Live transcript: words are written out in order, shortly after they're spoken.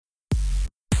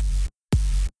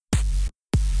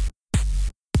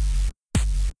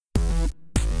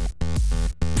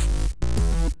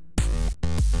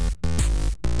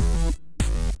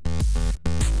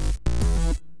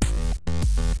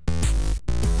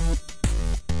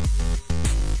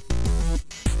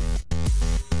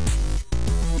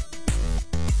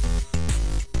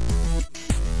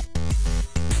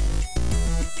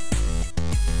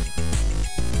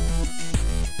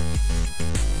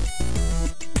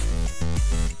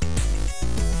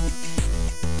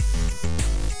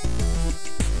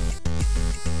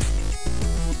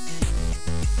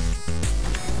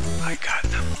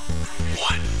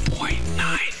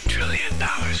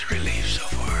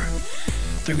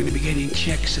going to be getting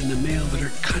checks in the mail that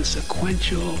are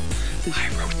consequential. I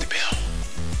wrote the bill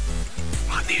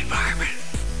on the environment.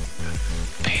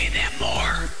 Pay them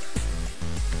more.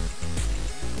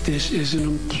 This is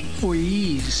an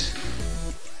employees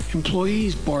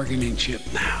bargaining chip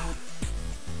now.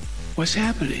 What's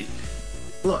happening?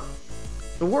 Look,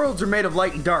 the worlds are made of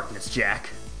light and darkness, Jack.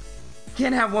 You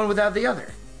can't have one without the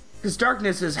other, because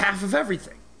darkness is half of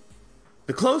everything.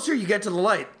 The closer you get to the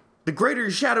light, the greater your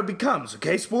shadow becomes,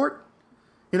 okay, sport?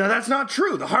 You know, that's not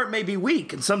true. The heart may be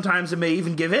weak, and sometimes it may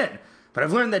even give in. But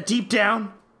I've learned that deep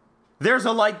down, there's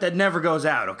a light that never goes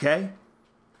out, okay?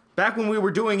 Back when we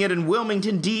were doing it in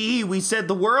Wilmington, DE, we said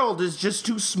the world is just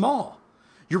too small.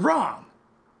 You're wrong.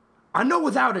 I know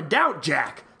without a doubt,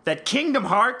 Jack, that Kingdom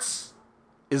Hearts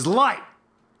is light.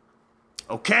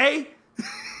 Okay?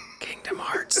 Kingdom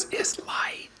Hearts is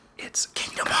light. It's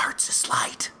Kingdom Hearts is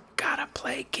light. Gotta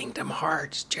play Kingdom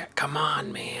Hearts, Jack. Come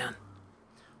on, man.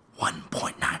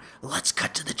 1.9. Let's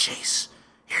cut to the chase.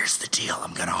 Here's the deal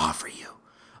I'm gonna offer you.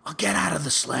 I'll get out of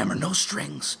the slammer, no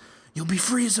strings. You'll be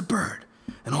free as a bird.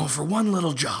 And all for one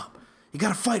little job. You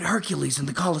gotta fight Hercules in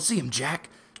the Colosseum, Jack.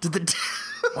 To the...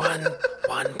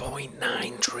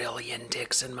 1.9 trillion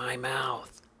dicks in my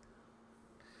mouth.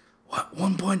 What?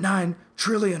 1.9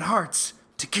 trillion hearts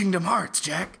to Kingdom Hearts,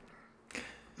 Jack.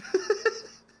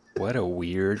 What a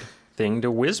weird thing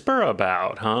to whisper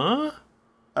about, huh?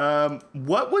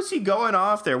 What was he going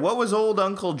off there? What was old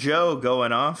Uncle Joe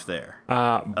going off there?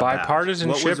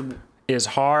 Bipartisanship is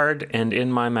hard and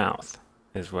in my mouth,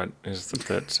 is what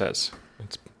that says.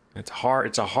 It's hard.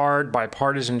 It's a hard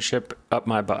bipartisanship up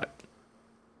my butt.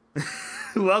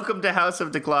 Welcome to House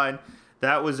of Decline.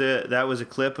 That was a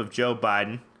clip of Joe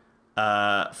Biden,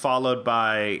 followed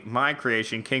by my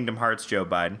creation, Kingdom Hearts Joe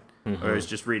Biden. Mm-hmm. Or I was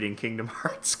just reading Kingdom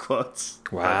Hearts quotes.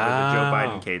 Wow. With the Joe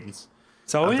Biden cadence.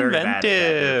 So I'm very inventive. bad at that.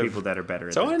 There are people that are better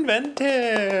at So that.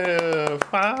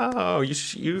 inventive. Wow.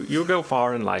 You'll go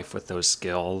far in life with those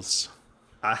skills.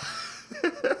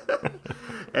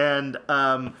 And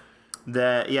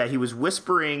he was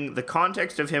whispering, the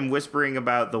context of him whispering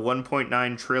about the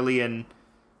 1.9 trillion.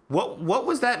 What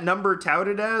was that number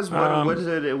touted as? What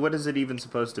is it even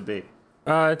supposed to be?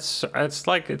 It's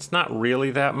like it's not really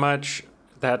that much.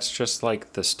 That's just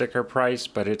like the sticker price,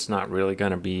 but it's not really going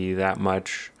to be that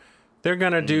much. They're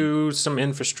going to do some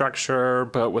infrastructure,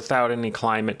 but without any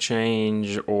climate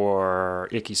change or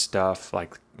icky stuff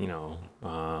like,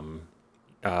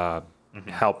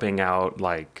 helping out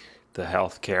like the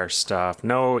healthcare stuff.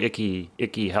 No icky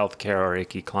healthcare or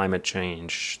icky climate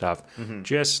change stuff.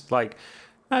 Just like,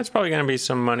 that's probably going to be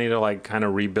some money to like kind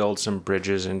of rebuild some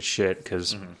bridges and shit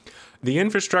because the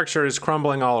infrastructure is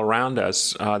crumbling all around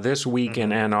us. This week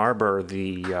in Ann Arbor,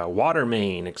 the water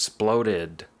main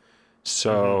exploded.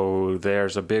 So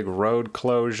there's a big road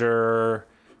closure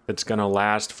that's going to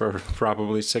last for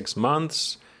probably 6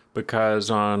 months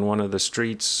because on one of the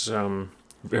streets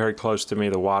very close to me,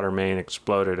 the water main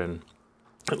exploded and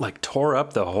it like tore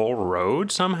up the whole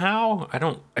road somehow.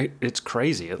 It's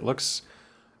crazy. It looks,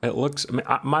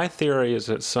 my theory is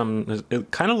that it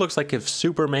kind of looks like if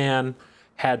Superman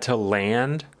had to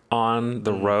land on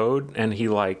the road and he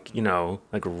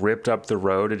ripped up the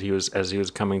road as he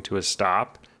was coming to a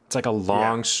stop. It's like a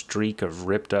long streak of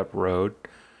ripped up road.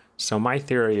 So my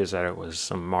theory is that it was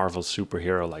some Marvel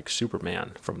superhero like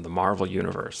Superman from the Marvel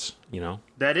universe,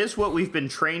 That is what we've been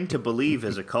trained to believe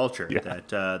as a culture, that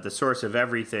the source of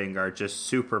everything are just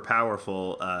super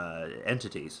powerful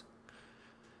entities.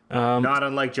 Not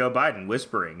unlike Joe Biden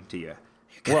whispering to you.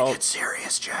 You gotta get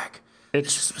serious, Jack.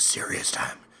 It's just a serious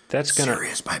time.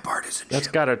 Serious bipartisanship. That's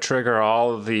got to trigger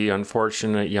all of the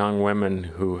unfortunate young women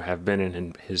who have been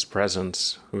in his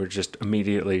presence, who are just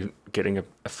immediately getting a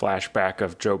flashback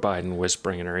of Joe Biden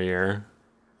whispering in her ear.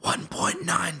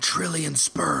 1.9 trillion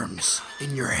sperms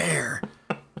in your hair.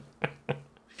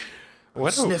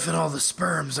 Sniffing all the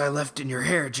sperms I left in your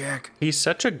hair, Jack. He's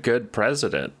such a good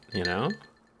president,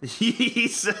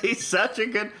 He's such a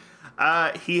good.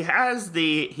 He has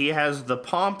the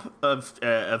pomp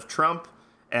of Trump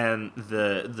and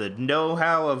the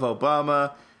know-how of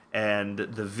Obama and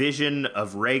the vision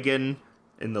of Reagan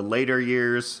in the later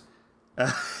years.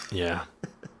 Yeah.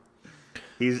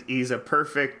 He's a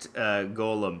perfect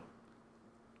Golem.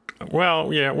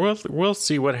 Well, yeah, we'll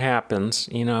see what happens.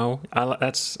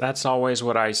 That's always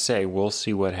what I say. We'll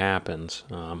see what happens.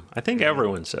 I think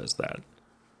everyone says that.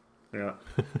 Yeah.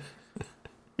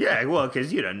 Yeah, well,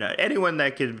 because anyone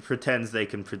that pretends they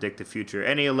can predict the future,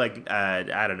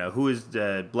 I don't know, who is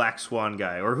the Black Swan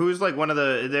guy, or who's like one of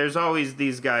there's always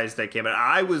these guys that came out.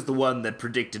 I was the one that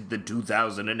predicted the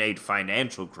 2008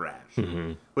 financial crash.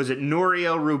 Was it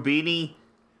Nouriel Roubini?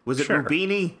 Was it Sure.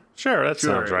 Rubini? Sure, that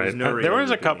Sure, sounds it right. was Nuri There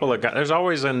was a Rubini. couple of guys. There's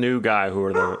always a new guy who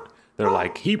are they're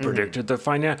like, he predicted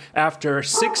the after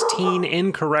 16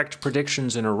 incorrect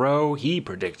predictions in a row, he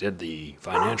predicted the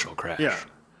financial crash. Yeah.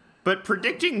 But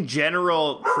predicting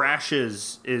general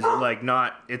crashes is like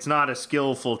it's not a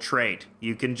skillful trait.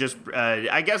 You can just,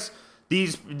 I guess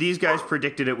these guys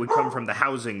predicted it would come from the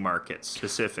housing market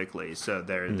specifically. So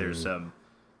there's some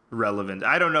relevant.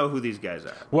 I don't know who these guys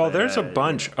are. Well, but, there's a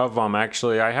bunch of them,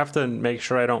 actually. I have to make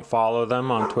sure I don't follow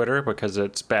them on Twitter because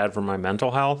it's bad for my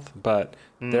mental health. But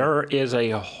there is a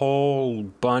whole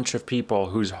bunch of people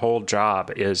whose whole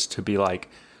job is to be like,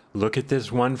 look at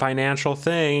this one financial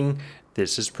thing.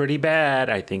 This is pretty bad.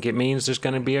 I think it means there's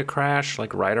going to be a crash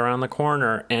like right around the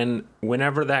corner. And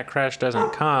whenever that crash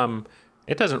doesn't come,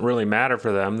 it doesn't really matter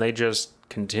for them. They just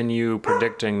continue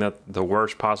predicting the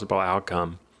worst possible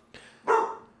outcome.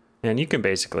 And you can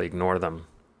basically ignore them.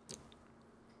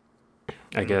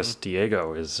 I guess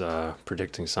Diego is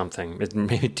predicting something.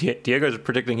 Maybe Diego's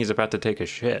predicting he's about to take a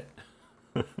shit.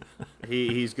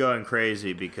 He's going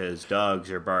crazy because dogs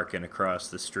are barking across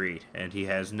the street, and he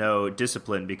has no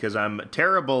discipline because I'm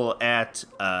terrible at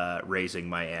raising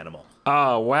my animal.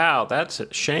 Oh, wow. That's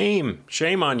a shame.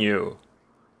 Shame on you.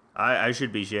 I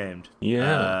should be shamed.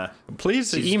 Yeah.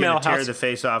 Please He's email gonna tear House... the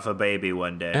face off a baby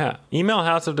one day. Yeah. Email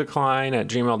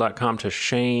houseofdecline@gmail.com to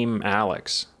shame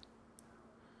Alex.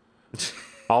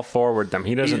 I'll forward them.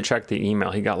 He doesn't check the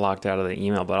email. He got locked out of the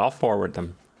email, but I'll forward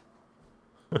them.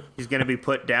 He's going to be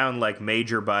put down like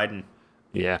Major Biden.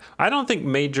 Yeah. I don't think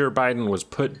Major Biden was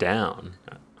put down.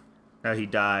 No, he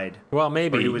died. Well,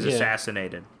 maybe. Or he was yeah.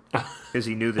 assassinated because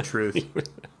he knew the truth.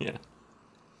 Yeah.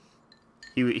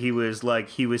 He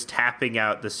was tapping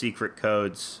out the secret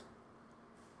codes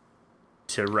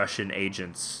to Russian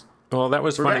agents. Well, that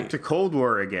was We're funny. back to Cold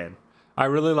War again. I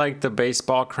really liked the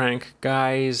baseball crank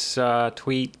guy's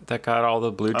tweet that got all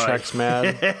the blue checks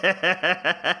mad.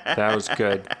 That was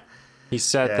good. He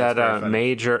said Yeah, it's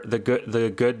very that the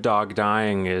good dog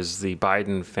dying is the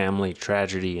Biden family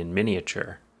tragedy in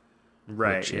miniature,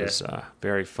 Right, which yeah. is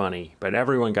very funny. But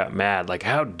everyone got mad, like,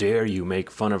 how dare you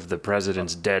make fun of the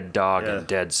president's dead dog Yeah. and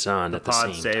dead son at the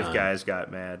Pod same Save time? guys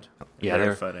got mad. Yeah, they're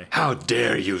they're funny. How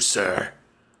dare you, sir?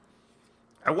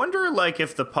 I wonder, like,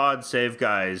 if the Pod Save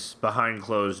guys behind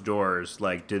closed doors,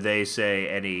 like, do they say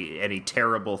any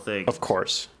terrible things? Of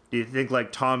course. Do you think,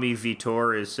 like, Tommy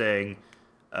Vitor is saying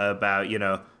about,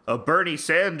 Bernie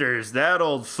Sanders, that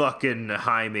old fucking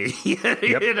Jaime, Yep.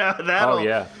 that Oh, old,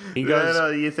 yeah. He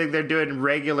goes... you think they're doing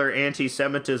regular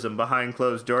anti-Semitism behind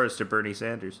closed doors to Bernie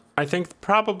Sanders? I think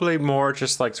probably more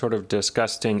just like sort of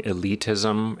disgusting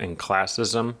elitism and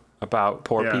classism about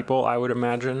poor Yeah. people, I would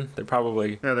imagine. They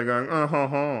probably... Yeah, they're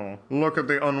going, look at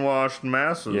the unwashed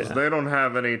masses. Yeah. They don't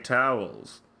have any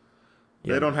towels.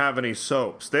 Yeah. They don't have any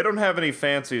soaps. They don't have any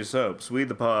fancy soaps. We're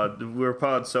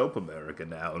Pod Soap America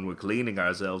now, and we're cleaning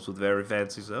ourselves with very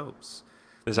fancy soaps.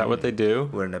 Is that what they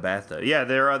do? We're in a bathtub. Yeah,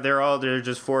 they're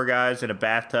just four guys in a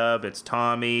bathtub. It's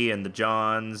Tommy and the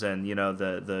Johns and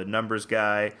the numbers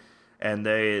guy, and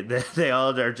they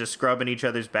all are just scrubbing each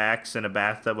other's backs in a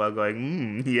bathtub while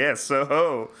going, yes,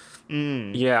 so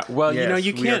Yeah, well, yes,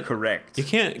 you we are can't...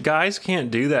 correct. Guys can't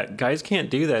do that. Guys can't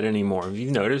do that anymore. Have you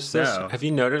noticed this? No. Have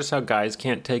you noticed how guys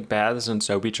can't take baths and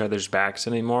soap each other's backs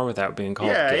anymore without being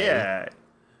called gay?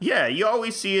 Yeah, you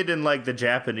always see it in like the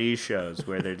Japanese shows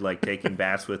where they're like taking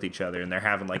baths with each other and they're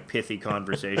having like pithy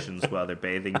conversations while they're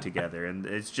bathing together, and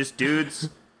it's just dudes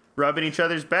rubbing each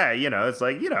other's back. It's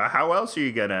like, how else are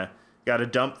you gotta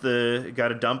dump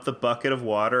the bucket of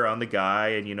water on the guy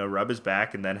and rub his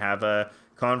back and then have a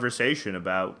conversation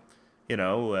about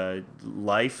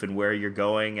life and where you're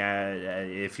going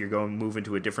if you're going to move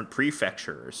into a different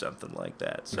prefecture or something like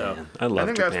that. So Man, I love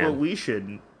think Japan. that's what we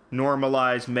should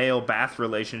normalize male bath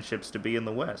relationships to be in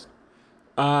the West.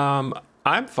 I'm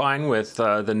fine with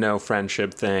the no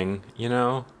friendship thing,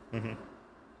 Mm-hmm.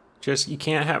 Just, you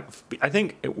can't have... I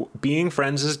think being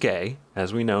friends is gay,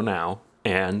 as we know now.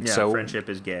 And Yeah, so friendship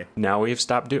is gay. now we've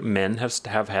stopped men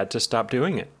have had to stop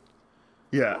doing it.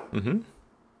 Yeah. Mm-hmm.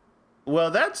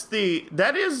 Well, I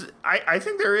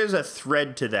think there is a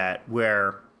thread to that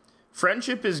where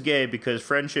friendship is gay because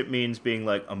friendship means being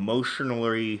like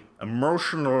emotionally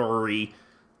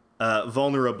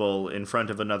vulnerable in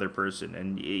front of another person,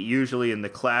 and usually in the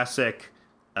classic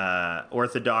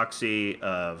orthodoxy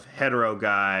of hetero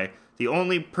guy, the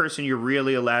only person you're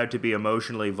really allowed to be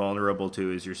emotionally vulnerable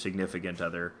to is your significant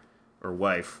other or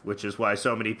wife, which is why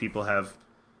so many people have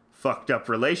fucked up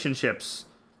relationships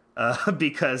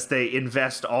because they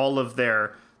invest all of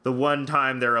the one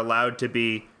time they're allowed to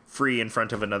be free in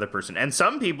front of another person. And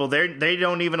some people, they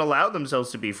don't even allow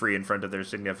themselves to be free in front of their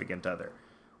significant other.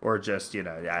 Or just,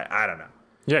 I don't know.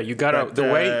 Yeah, you gotta,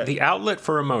 the outlet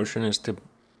for emotion is to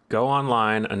go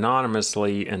online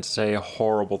anonymously and say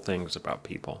horrible things about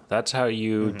people. That's how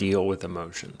you deal with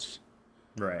emotions.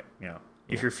 Right, yeah.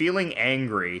 If you're feeling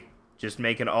angry, just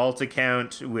make an alt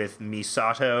account with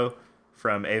Misato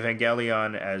from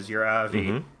Evangelion as your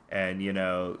Avi,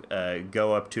 and,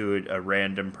 go up to a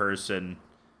random person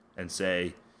and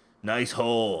say, nice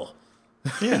hole.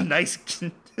 Yeah. Nice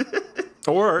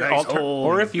Or, nice hole,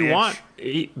 or if you bitch. want,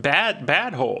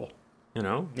 bad hole,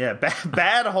 Yeah,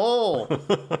 bad hole.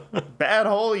 Bad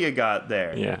hole you got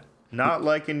there. Yeah. Not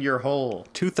liking your hole.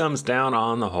 2 thumbs down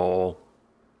on the hole.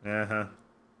 Uh-huh.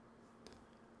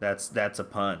 That's a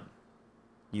pun.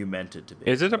 You meant it to be.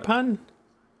 Is it a pun?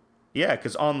 Yeah,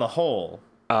 because on the whole,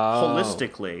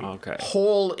 holistically, okay.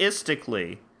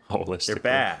 Holistically, Holistically. they're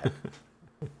bad.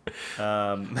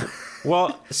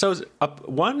 Well, so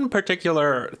one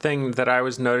particular thing that I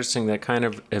was noticing that kind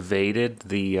of evaded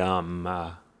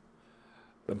the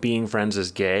being friends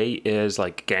as gay is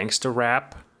like gangsta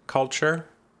rap culture,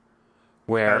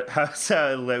 where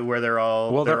where they're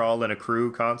all in a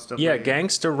crew constantly. yeah,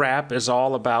 gangsta rap is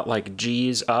all about like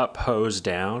G's up, hoes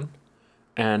down,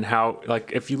 and how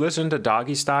like if you listen to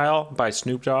Doggy Style by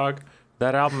Snoop Dogg,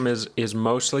 that album is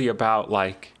mostly about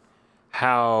like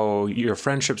how your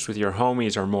friendships with your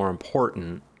homies are more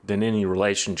important than any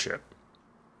relationship.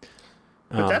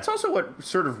 But that's also what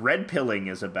sort of red pilling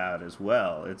is about as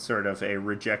well. It's sort of a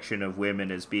rejection of women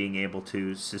as being able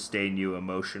to sustain you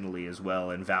emotionally as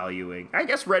well and valuing. I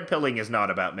guess red pilling is not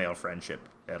about male friendship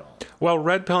at all. Well,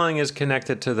 red pilling is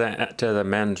connected to the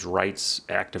men's rights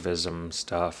activism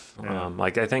stuff. Yeah.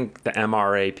 Like I think the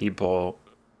MRA people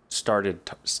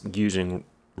started using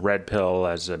red pill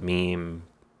as a meme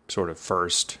sort of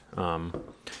first. But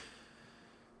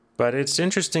it's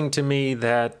interesting to me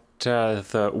that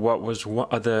the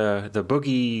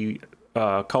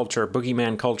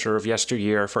boogeyman culture of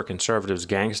yesteryear for conservatives,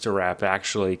 gangster rap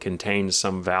actually contains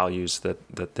some values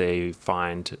that they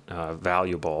find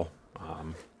valuable,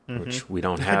 which we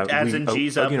don't have. As in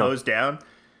G's up, O's down.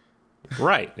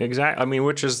 Right, exactly. I mean,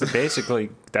 which is basically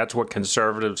that's what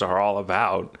conservatives are all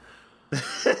about.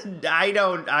 I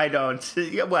don't.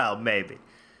 Well, maybe.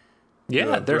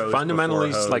 Yeah, they're fundamentally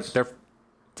sexist.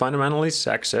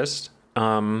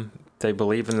 They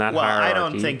believe in that hierarchy. I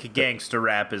don't think gangster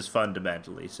rap is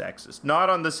fundamentally sexist. Not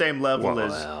on the same level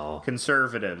as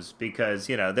conservatives, because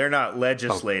they're not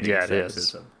legislating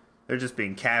sexism. They're just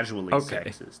being casually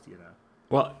sexist.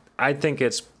 Well, I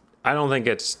don't think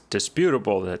it's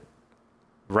disputable that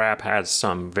rap has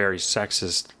some very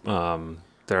sexist. There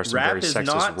are some rap very is sexist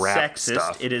not rap sexist.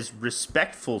 stuff. It is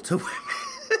respectful to women.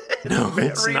 No,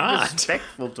 it's not.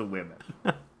 Respectful to women.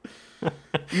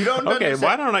 You don't Okay, understand.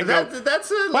 why don't I go?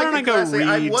 Why don't I go read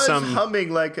I was some?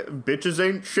 humming like "bitches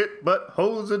ain't shit but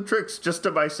hoes and tricks" just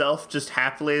to myself, just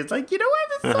happily. It's like, what?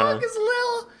 This song is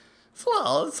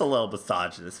it's a little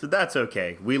misogynist, but that's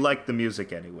okay. We like the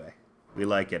music anyway. We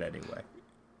like it anyway.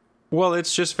 Well,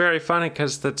 it's just very funny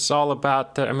because that's all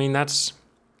about the. I mean, that's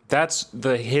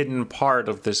the hidden part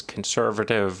of this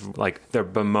conservative. Like they're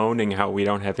bemoaning how we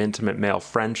don't have intimate male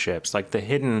friendships. Like the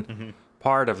hidden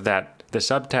part of that. The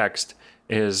subtext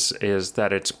is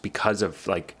that it's because of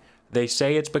like they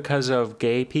say it's because of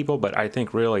gay people, but I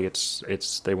think really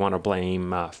it's they want to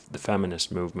blame the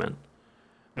feminist movement.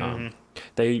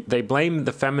 They blame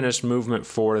the feminist movement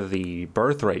for the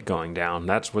birth rate going down.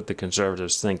 That's what the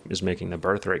conservatives think is making the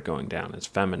birth rate going down. It's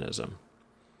feminism.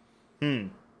 So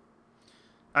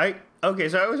I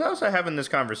was also having this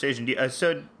conversation. Do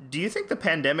you think the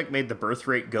pandemic made the birth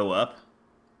rate go up?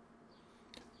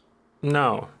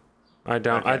 No. I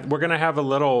don't. Okay. We're gonna have a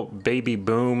little baby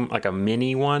boom, like a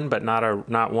mini one, but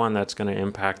not one that's gonna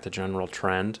impact the general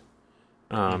trend.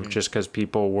 Just because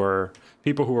people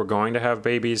who were going to have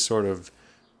babies sort of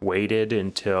waited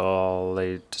until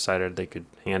they decided they could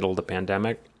handle the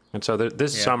pandemic, and so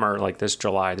this summer, like this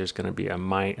July, there's gonna be a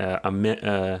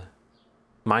minor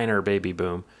baby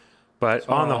boom, but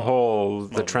on the whole,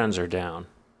 the trends are down.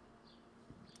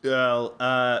 Well,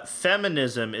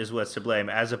 feminism is what's to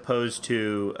blame, as opposed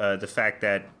to the fact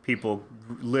that people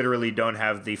literally don't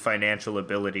have the financial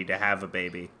ability to have a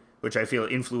baby, which I feel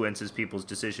influences people's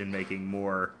decision making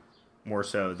more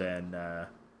so than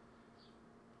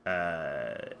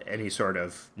any sort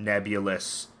of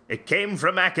nebulous. It came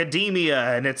from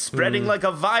academia and it's spreading like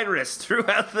a virus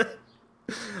throughout the.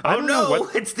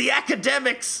 It's the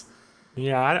academics.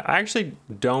 Yeah, I actually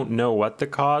don't know what the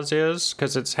cause is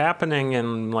because it's happening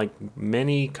in like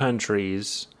many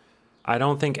countries. I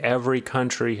don't think every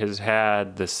country has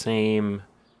had the same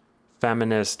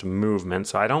feminist movement.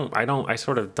 So I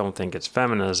sort of don't think it's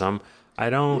feminism. I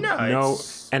don't know.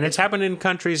 And it's happened in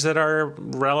countries that are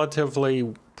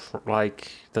relatively,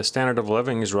 like, the standard of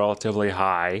living is relatively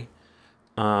high.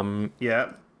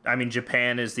 Yeah. I mean,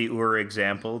 Japan is the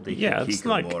example. It's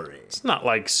not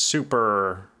like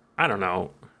super, I don't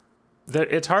know.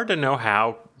 It's hard to know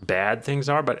how bad things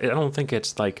are, but I don't think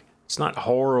it's not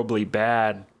horribly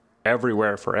bad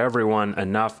everywhere for everyone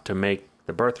enough to make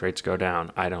the birth rates go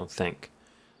down, I don't think.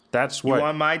 That's what... You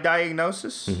want my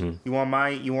diagnosis? Mm-hmm. You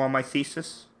want my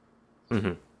thesis?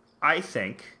 Mm-hmm. I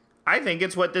think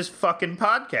it's what this fucking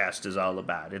podcast is all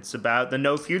about. It's about the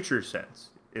no future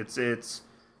sense. It's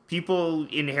people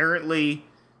inherently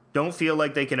don't feel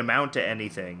like they can amount to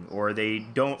anything, or they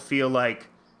don't feel like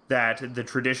that the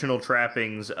traditional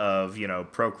trappings of,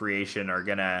 procreation are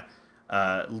gonna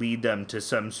lead them to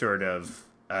some sort of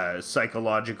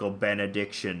psychological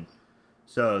benediction.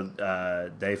 So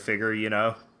they figure,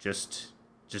 just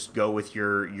go with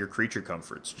your creature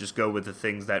comforts. Just go with the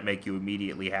things that make you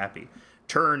immediately happy.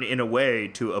 Turn, in a way,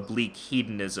 to oblique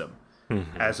hedonism,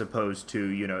 as opposed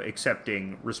to,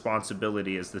 accepting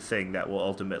responsibility as the thing that will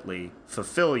ultimately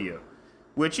fulfill you.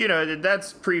 Which,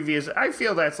 that's previous. I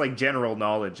feel that's like general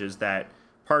knowledge, is that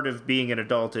part of being an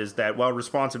adult is that while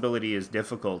responsibility is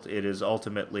difficult, it is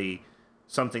ultimately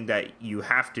something that you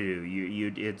have to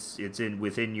do. It's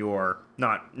within your,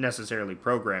 not necessarily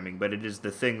programming, but it is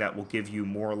the thing that will give you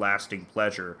more lasting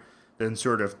pleasure than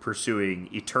sort of pursuing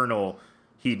eternal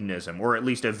hedonism, or at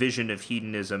least a vision of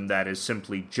hedonism that is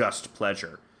simply just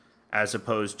pleasure, as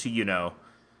opposed to,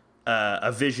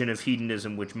 a vision of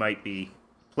hedonism which might be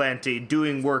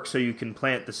doing work so you can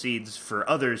plant the seeds for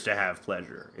others to have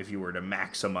pleasure, if you were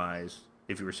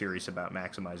serious about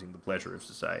maximizing the pleasure of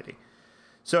society.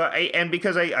 So,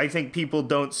 because I think people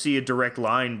don't see a direct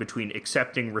line between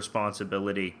accepting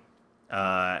responsibility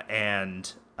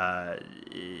and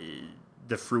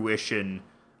the fruition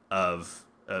of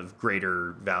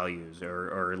greater values,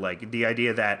 or like the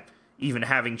idea that even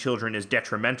having children is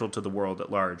detrimental to the world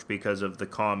at large because of the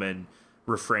common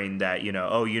refrain that,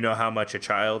 how much a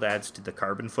child adds to the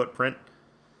carbon footprint.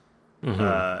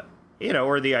 Mm-hmm.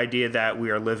 Or the idea that we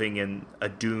are living in a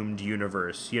doomed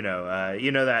universe,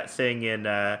 that thing in,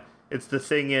 it's the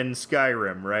thing in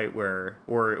Skyrim, right? Where,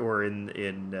 or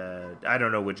in I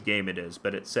don't know which game it is,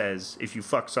 but it says, if you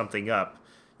fuck something up,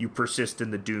 you persist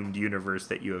in the doomed universe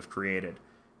that you have created.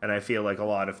 And I feel like a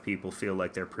lot of people feel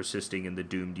like they're persisting in the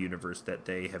doomed universe that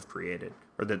they have created,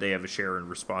 or that they have a share in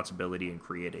responsibility in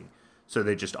creating. So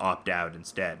they just opt out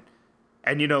instead.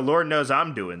 And, Lord knows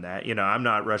I'm doing that. I'm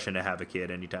not rushing to have a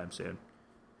kid anytime soon.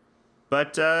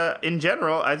 But in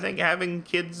general, I think having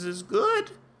kids is good.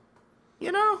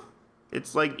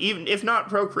 It's like, even if not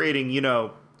procreating,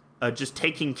 just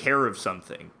taking care of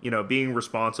something. Being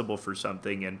responsible for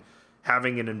something and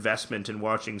having an investment in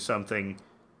watching something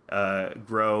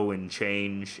grow and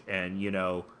change,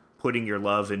 and, putting your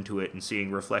love into it and seeing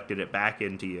reflected it back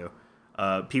into you.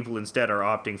 People instead are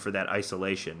opting for that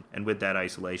isolation, and with that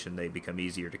isolation, they become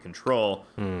easier to control,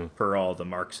 per all the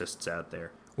Marxists out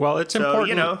there. Well, it's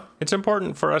important. It's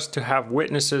important for us to have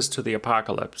witnesses to the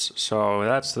apocalypse. So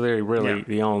that's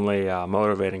the only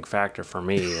motivating factor for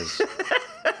me is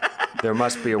there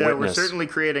must be a witness. We're certainly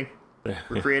creating.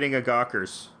 We're creating a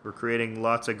Gawkers. We're creating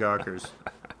lots of Gawkers.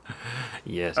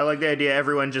 Yes. I like the idea of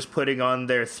everyone just putting on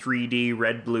their 3D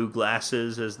red-blue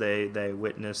glasses as they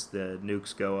witness the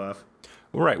nukes go off.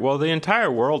 Right. Well, the entire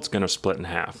world's going to split in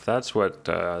half. That's what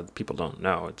people don't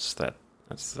know.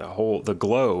 The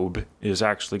globe is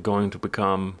actually going to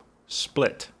become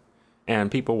split,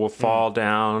 and people will fall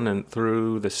down and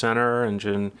through the center and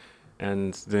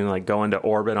then like go into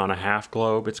orbit on a half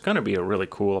globe. It's going to be a really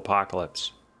cool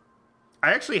apocalypse.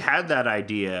 I actually had that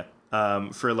idea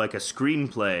for like a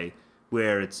screenplay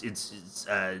where it's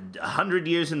 100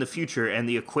 years in the future, and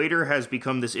the equator has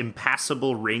become this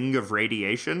impassable ring of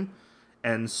radiation.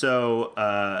 And so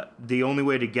the only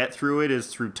way to get through it is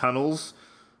through tunnels.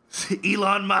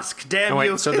 Elon Musk, damn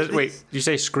you. So did you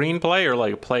say screenplay or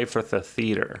like play for the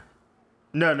theater?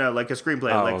 No, like a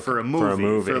screenplay, for a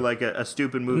movie. For like a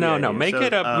stupid movie. No, make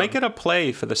it a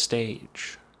play for the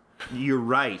stage. You're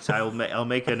right. I'll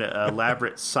make an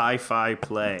elaborate sci-fi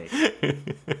play.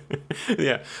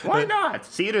 Yeah. Why not?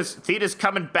 Theater's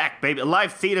coming back, baby.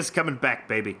 Live theater's coming back,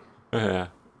 baby. Yeah.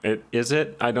 Is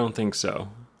it? I don't think so.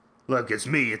 Look, it's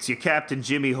me. It's your Captain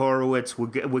Jimmy Horowitz.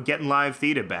 We're getting live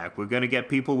theater back. We're going to get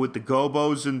people with the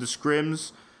gobos and the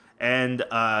scrims. And,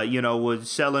 we're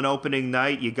selling opening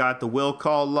night. You got the will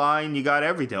call line. You got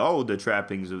everything. Oh, the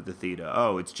trappings of the theater.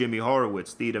 Oh, it's Jimmy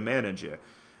Horowitz, theater manager.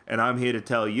 And I'm here to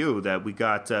tell you that we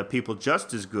got people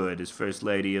just as good as First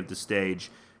Lady of the Stage,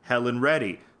 Helen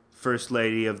Reddy. First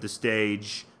Lady of the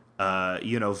Stage,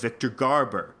 Victor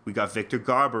Garber. We got Victor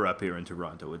Garber up here in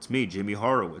Toronto. It's me, Jimmy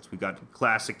Horowitz. We got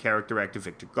classic character actor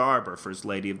Victor Garber, First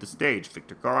Lady of the Stage,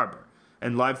 Victor Garber.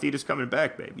 And live theater's coming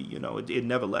back, baby. It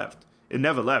never left. It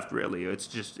never left, really. It's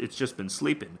just been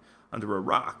sleeping under a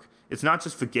rock. It's not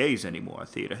just for gays anymore,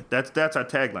 theater. That's our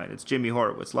tagline. It's Jimmy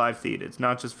Horowitz, live theater. It's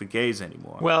not just for gays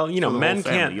anymore. Well, It's for the men whole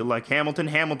family. can't. You like Hamilton?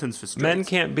 Hamilton's for straights. Men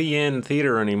can't be in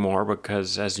theater anymore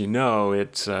because, as you know,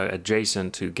 it's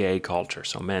adjacent to gay culture.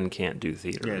 So men can't do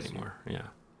theater Yes. anymore. Yeah.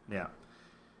 Yeah.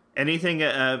 Anything,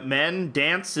 men,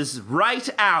 dance is right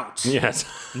out. Yes.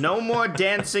 No more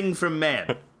dancing from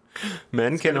men.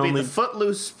 Men can I mean, only. the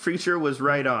Footloose preacher was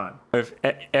right on.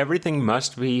 Everything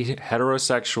must be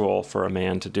heterosexual for a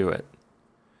man to do it.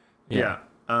 Yeah.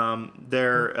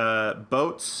 Their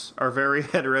boats are very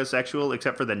heterosexual,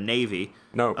 except for the Navy.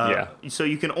 No, yeah. So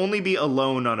you can only be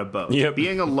alone on a boat. Yep.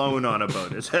 Being alone on a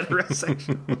boat is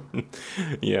heterosexual.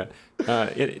 Yeah.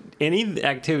 Any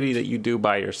activity that you do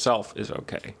by yourself is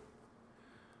okay.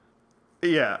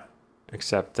 Yeah.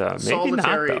 Except maybe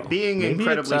Solitary, not, though. being Maybe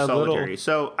incredibly it's a little- solitary.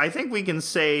 So I think we can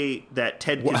say that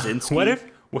Ted Kaczynski what if-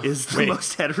 is the wait.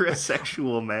 most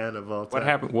heterosexual man of all time. What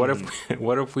happened?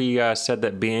 What if we said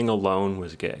that being alone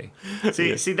was gay?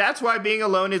 See, that's why being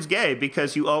alone is gay,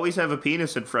 because you always have a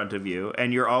penis in front of you,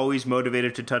 and you're always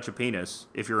motivated to touch a penis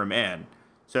if you're a man.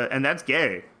 So, and that's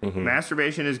gay. Mm-hmm.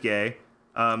 Masturbation is gay.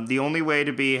 The only way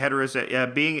to be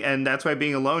heterosexual, and that's why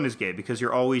being alone is gay, because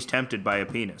you're always tempted by a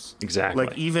penis. Exactly.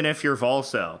 Like, even if you're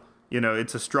Volcel,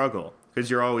 it's a struggle, because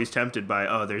you're always tempted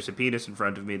by, there's a penis in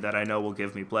front of me that I know will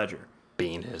give me pleasure. This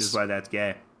is Penis. why that's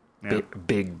gay. Yeah.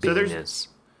 Big So there's- penis.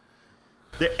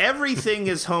 Everything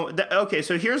is home. Okay,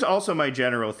 so here's also my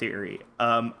general theory.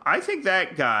 I think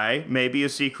that guy maybe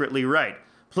is secretly right.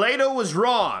 Plato was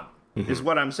wrong, is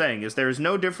what I'm saying, is there is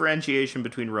no differentiation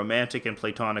between romantic and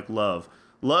platonic love.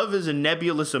 Love is a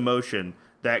nebulous emotion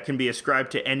that can be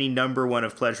ascribed to any number one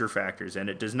of pleasure factors, and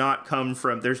it does not come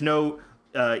from, there's no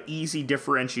easy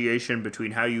differentiation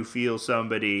between how you feel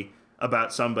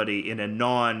about somebody in a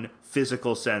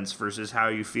non-physical sense versus how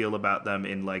you feel about them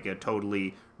in like a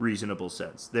totally reasonable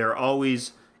sense. They're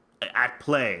always at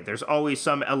play. There's always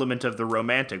some element of the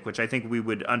romantic, which I think we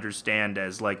would understand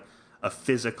as like a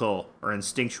physical or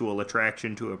instinctual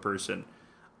attraction to a person,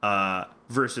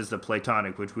 versus the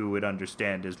platonic, which we would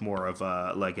understand as more of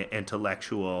a like an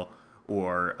intellectual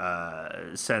or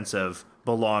sense of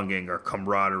belonging or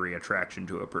camaraderie attraction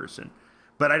to a person.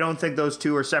 But I don't think those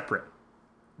two are separate.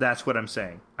 That's what I'm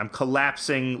saying. I'm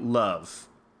collapsing love.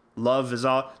 Love is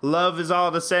all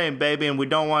the same, baby, and we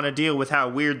don't want to deal with how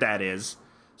weird that is.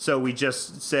 So we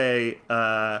just say,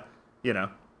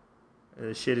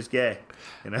 shit is gay.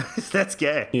 That's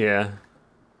gay. Yeah.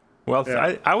 Well,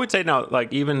 Yeah. I would say no.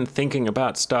 Like even thinking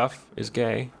about stuff is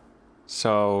gay.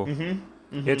 So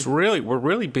it's really we're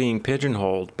really being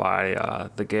pigeonholed by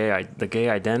the gay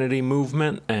identity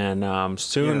movement, and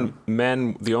soon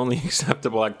men. The only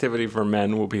acceptable activity for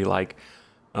men will be like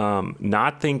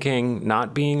not thinking,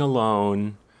 not being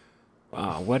alone.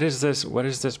 What is this? What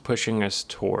is this pushing us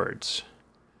towards?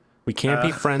 We can't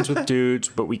be friends with dudes,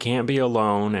 but we can't be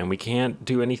alone, and we can't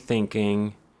do any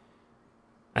thinking.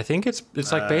 I think it's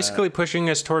like basically pushing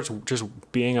us towards just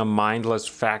being a mindless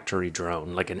factory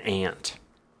drone, like an ant.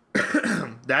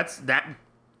 That's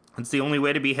the only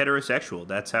way to be heterosexual.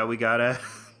 That's how we gotta.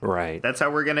 Right. That's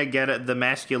how we're gonna get the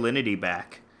masculinity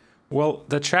back. Well,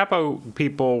 the Chapo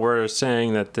people were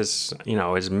saying that this,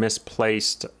 is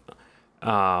misplaced,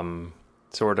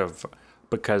 sort of,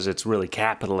 because it's really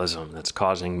capitalism that's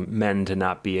causing men to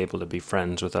not be able to be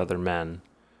friends with other men.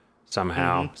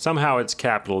 Somehow it's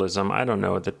capitalism. I don't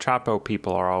know. The Chapo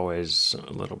people are always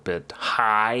a little bit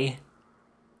high.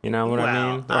 You know what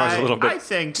I mean? They're always a little bit I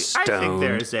think stoned.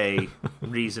 there's a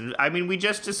reason. I mean, we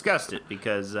just discussed it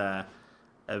because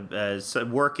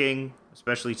working,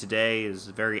 especially today, is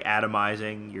very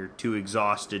atomizing. You're too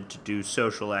exhausted to do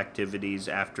social activities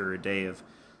after a day of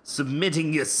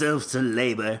submitting yourself to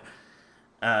labor.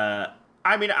 I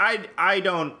mean,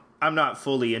 I'm not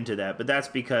fully into that, but that's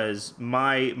because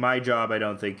my job I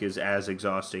don't think is as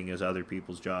exhausting as other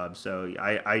people's jobs. So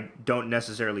I don't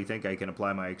necessarily think I can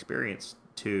apply my experience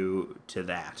to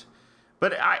that.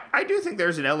 But I do think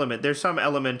there's some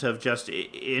element of just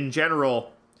in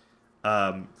general,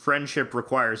 friendship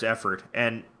requires effort,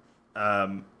 and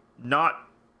not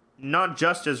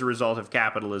just as a result of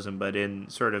capitalism, but in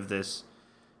sort of this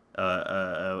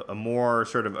a more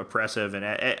sort of oppressive, and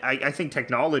I think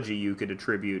technology you could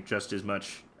attribute just as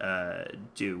much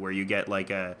to, where you get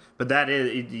like but that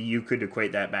is, you could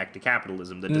equate that back to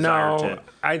capitalism, the desire to.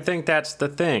 I think that's the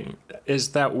thing, is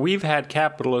that we've had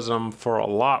capitalism for a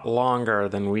lot longer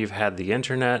than we've had the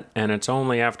internet, and it's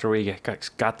only after we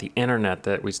got the internet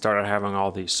that we started having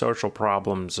all these social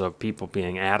problems of people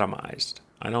being atomized.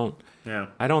 I don't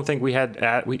think we had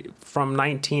from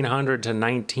 1900 to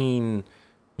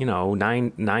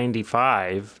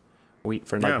 95.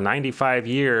 For 95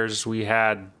 years we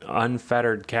had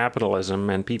unfettered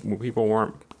capitalism, and people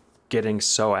weren't getting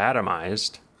so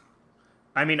atomized.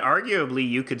 I mean, arguably,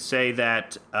 you could say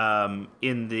that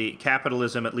in the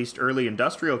capitalism, at least early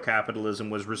industrial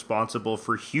capitalism, was responsible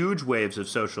for huge waves of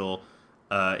social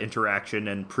interaction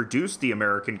and produced the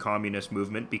American communist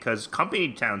movement, because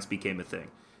company towns became a thing.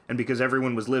 And because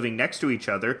everyone was living next to each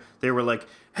other, they were like,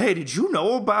 hey, did you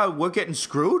know about we're getting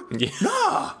screwed? Yeah.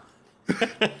 Nah.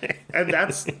 And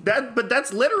but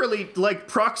that's literally like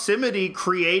proximity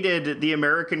created the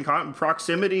American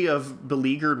proximity of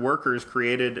beleaguered workers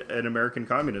created an American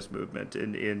communist movement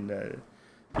and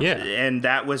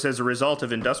that was as a result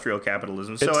of industrial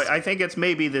capitalism. So I think it's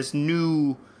maybe this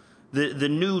the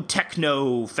new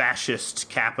techno-fascist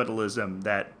capitalism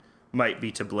that might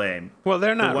be to blame. Well,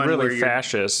 they're not really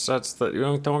fascists. That's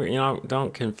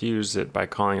don't confuse it by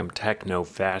calling them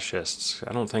techno-fascists.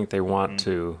 I don't think they want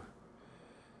to.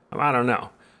 I don't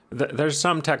know. There's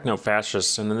some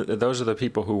techno-fascists, and those are the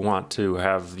people who want to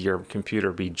have your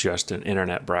computer be just an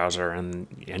internet browser, and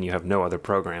you have no other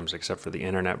programs except for the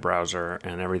internet browser,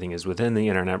 and everything is within the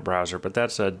internet browser. But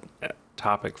that's a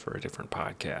topic for a different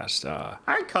podcast.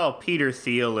 I'd call Peter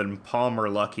Thiel and Palmer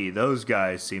Luckey. Those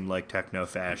guys seem like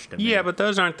techno-fascist to me. Yeah, but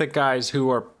those aren't the guys who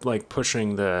are like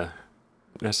pushing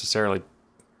necessarily.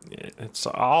 It's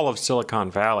all of Silicon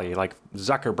Valley, like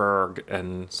Zuckerberg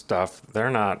and stuff.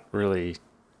 They're not really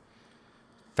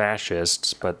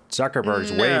fascists, but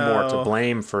Zuckerberg's way more to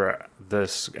blame for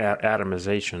this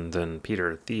atomization than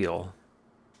Peter Thiel.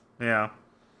 Yeah,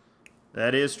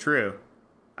 that is true.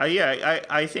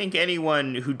 I think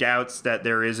anyone who doubts that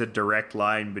there is a direct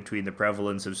line between the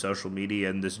prevalence of social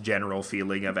media and this general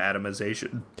feeling of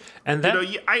atomization, and that,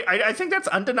 I think that's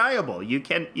undeniable. You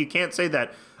can't say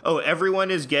that. Oh,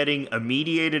 everyone is getting a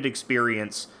mediated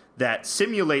experience that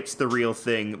simulates the real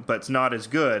thing, but's not as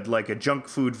good, like a junk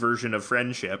food version of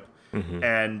friendship. Mm-hmm.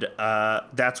 And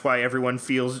that's why everyone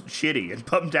feels shitty and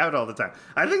bummed out all the time.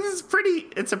 I think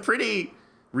it's a pretty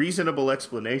reasonable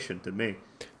explanation to me.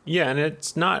 Yeah, and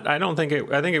it's not, I think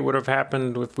it would have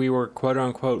happened if we were quote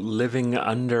unquote living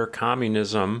under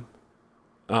communism.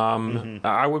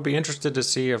 I would be interested to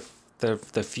see if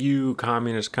the few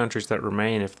communist countries that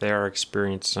remain, if they are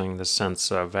experiencing the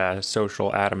sense of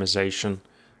social atomization.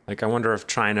 Like, I wonder if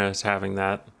China is having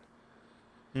that.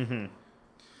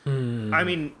 Mm-hmm. I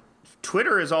mean,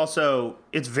 Twitter is also,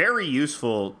 it's very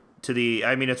useful to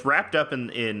it's wrapped up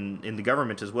in the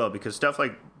government as well, because stuff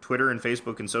like Twitter and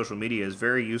Facebook and social media is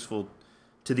very useful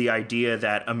to the idea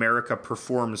that America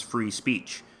performs free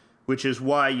speech, which is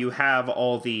why you have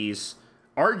all these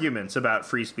arguments about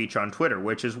free speech on Twitter,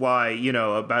 which is why,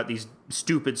 about these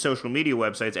stupid social media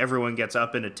websites, everyone gets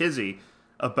up in a tizzy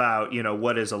about,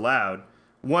 what is allowed.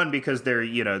 One, because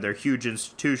they're huge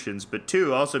institutions, but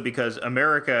two, also because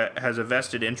America has a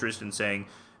vested interest in saying,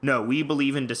 no, we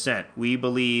believe in dissent. We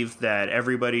believe that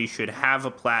everybody should have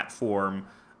a platform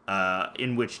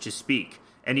in which to speak.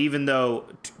 And even though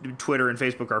Twitter and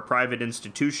Facebook are private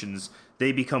institutions,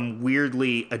 they become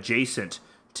weirdly adjacent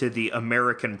to the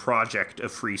American project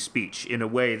of free speech in a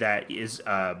way that is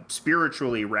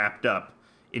spiritually wrapped up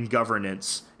in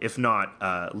governance, if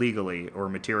not legally or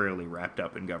materially wrapped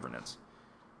up in governance.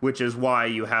 Which is why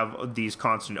you have these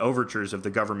constant overtures of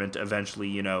the government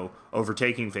eventually,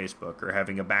 overtaking Facebook or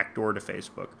having a backdoor to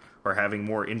Facebook or having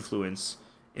more influence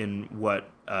in what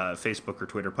Facebook or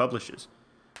Twitter publishes.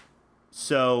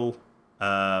 So,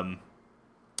 that's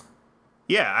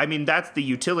the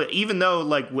utility. Even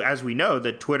though, as we know,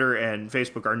 that Twitter and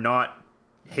Facebook are not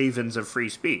havens of free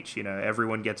speech.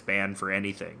 Everyone gets banned for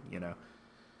anything,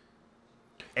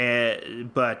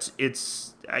 but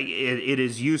it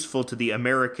is useful to the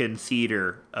American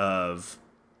theater of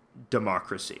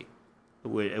democracy,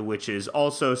 which is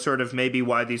also sort of maybe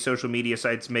why these social media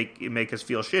sites make us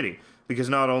feel shitty, because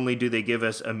not only do they give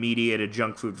us a mediated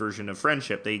junk food version of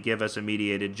friendship, they give us a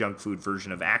mediated junk food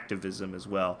version of activism as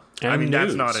well. And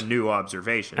that's not a new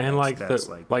observation. And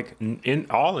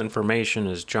all information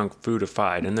is junk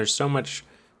foodified, and there's so much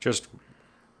just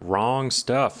wrong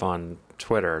stuff on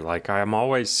Twitter. Like, I'm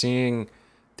always seeing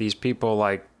these people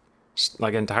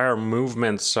like entire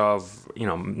movements of,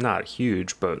 not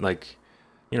huge, but like,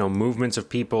 movements of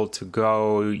people to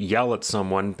go yell at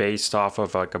someone based off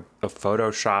of like a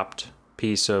photoshopped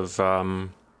piece of,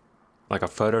 like a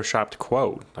photoshopped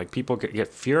quote. Like people get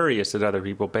furious at other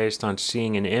people based on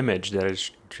seeing an image that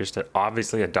is just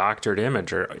obviously a doctored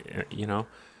image, or,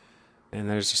 and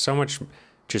there's so much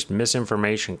just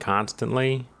misinformation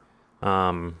constantly.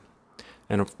 And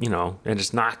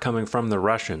it's not coming from the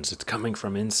Russians. It's coming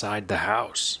from inside the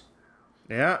house.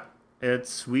 Yeah,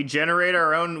 we generate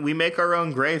our own, we make our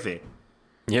own gravy.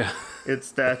 Yeah.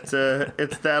 It's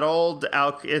that old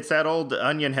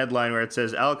Onion headline where it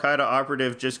says Al Qaeda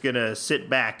operative just gonna sit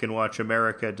back and watch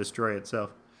America destroy itself.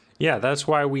 Yeah, that's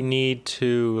why we need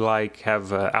to like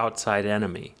have an outside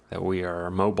enemy that we are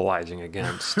mobilizing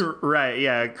against. Right?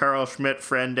 Yeah, Carl Schmitt,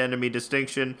 friend enemy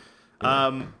distinction.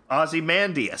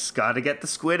 Ozymandias, gotta get the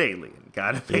squid alien.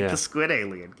 Gotta make the squid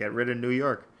alien. Get rid of New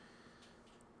York.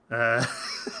 We're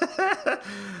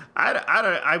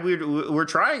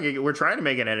trying to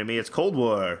make an enemy. It's Cold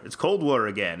War. It's Cold War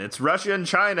again. It's Russia and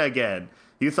China again.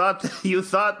 You thought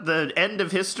the end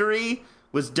of history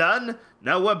was done?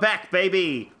 No, we're back,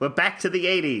 baby. We're back to the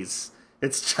 80s.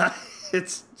 It's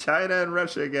China and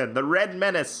Russia again. The Red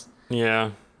Menace.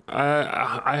 Yeah.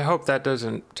 I hope that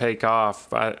doesn't take off.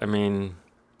 I mean,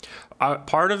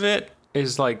 part of it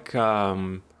is like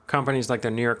companies like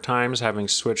the New York Times having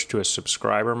switched to a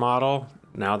subscriber model.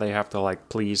 Now they have to like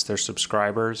please their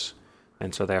subscribers,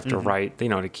 and so they have to write.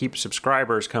 To keep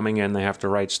subscribers coming in, they have to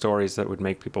write stories that would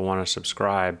make people want to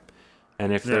subscribe.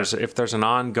 And if there's an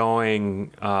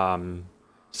ongoing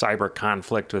cyber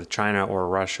conflict with China or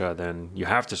Russia, then you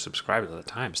have to subscribe to the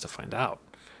Times to find out.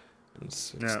 And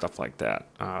stuff like that.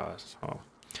 So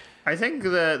I think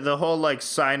the whole like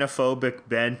xenophobic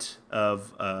bent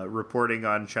of reporting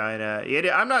on China.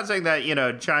 I'm not saying that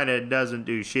China doesn't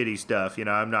do shitty stuff.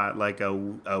 I'm not like a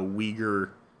Uyghur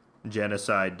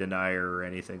genocide denier or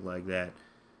anything like that.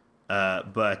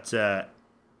 But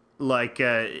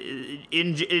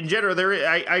in general,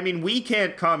 I mean, we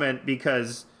can't comment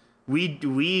because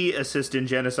we assist in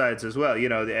genocides as well.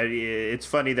 It's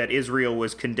funny that Israel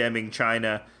was condemning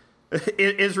China.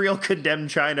 Israel condemned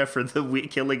China for the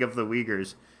killing of the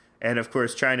Uyghurs, and of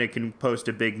course China can post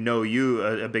a big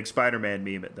a big Spider-Man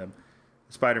meme at them.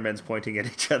 Spider-Man's pointing at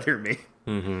each other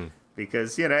meme.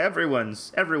 Because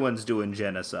everyone's doing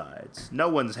genocides. No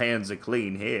one's hands are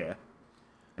clean here.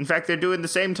 In fact, they're doing the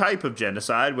same type of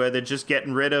genocide where they're just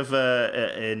getting rid of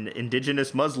an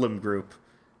indigenous Muslim group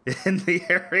in the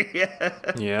area.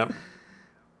 Yeah.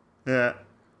 Yeah.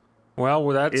 Well,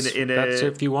 that's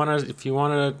if you want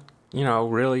to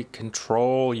really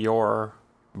control your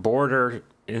border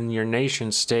in your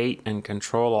nation state and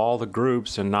control all the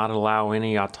groups and not allow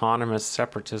any autonomous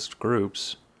separatist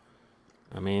groups.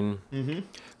 I mean,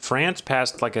 France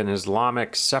passed like an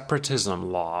Islamic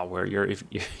separatism law where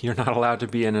you're not allowed to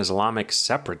be an Islamic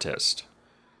separatist,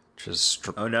 which is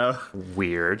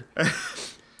weird.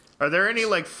 Are there any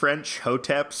like French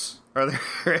hoteps? Are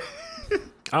there?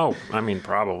 Oh, I mean,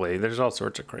 probably. There's all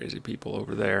sorts of crazy people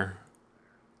over there.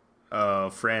 Oh,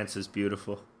 France is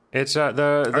beautiful. It's they're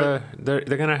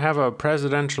gonna have a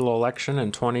presidential election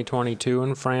in 2022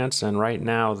 in France, and right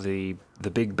now the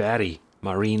big baddie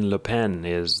Marine Le Pen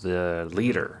is the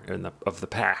leader of the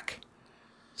pack.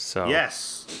 So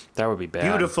yes, that would be bad.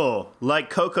 Beautiful, like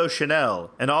Coco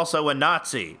Chanel, and also a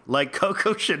Nazi, like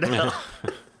Coco Chanel.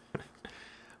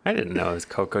 I didn't know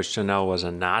Coco Chanel was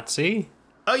a Nazi.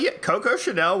 Oh yeah, Coco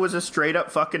Chanel was a straight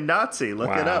up fucking Nazi. Look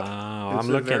it up. It's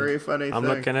a very funny thing. I'm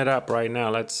looking it up right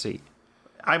now. Let's see.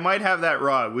 I might have that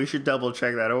wrong. We should double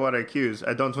check that. I don't want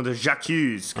to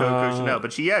j'accuse Coco Chanel.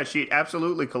 But she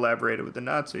absolutely collaborated with the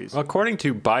Nazis. According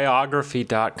to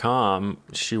biography.com,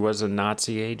 she was a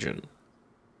Nazi agent.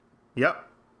 Yep.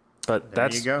 But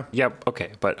there you go. Yep.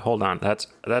 Okay. But hold on.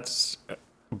 That's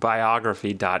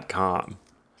biography.com.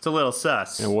 It's a little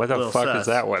sus. And what the fuck is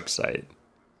that website?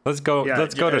 Let's go.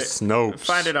 Let's go to Snopes.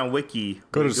 Find it on Wiki.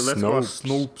 Go to Snopes. Go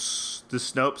Snopes.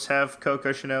 Does Snopes have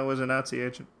Coco Chanel was a Nazi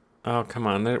agent? Oh, come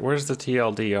on. Where's the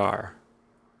TLDR?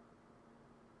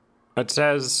 It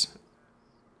says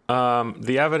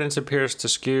the evidence appears to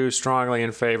skew strongly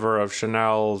in favor of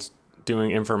Chanel doing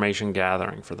information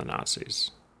gathering for the Nazis.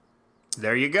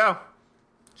 There you go.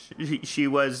 She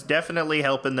was definitely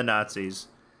helping the Nazis.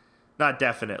 Not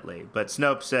definitely, but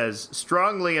Snopes says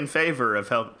strongly in favor of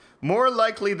help. More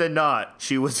likely than not,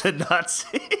 she was a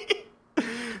Nazi.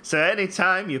 So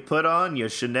anytime you put on your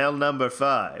Chanel No.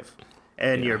 5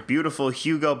 and your beautiful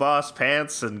Hugo Boss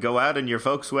pants and go out in your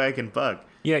Volkswagen Bug.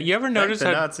 Yeah, you ever notice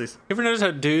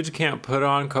how dudes can't put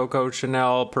on Coco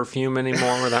Chanel perfume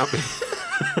anymore without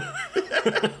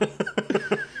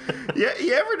Yeah,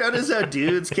 you ever notice how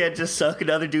dudes can't just suck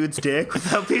another dude's dick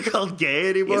without being called gay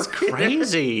anymore? It's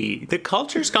crazy. The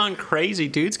culture's gone crazy.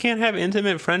 Dudes can't have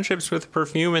intimate friendships with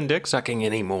perfume and dick sucking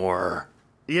anymore.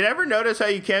 You never notice how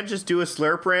you can't just do a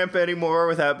slurp ramp anymore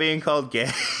without being called gay?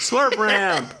 Slurp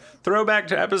ramp. Throwback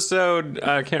to episode,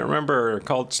 I can't remember,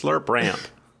 called Slurp Ramp.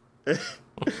 You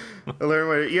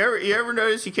ever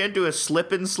notice you can't do a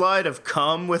slip and slide of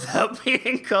cum without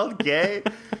being called gay?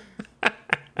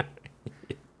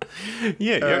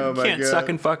 Yeah, Oh you my can't God. suck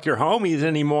and fuck your homies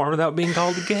anymore without being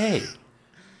called gay.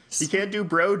 You can't do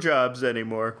bro jobs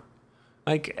anymore.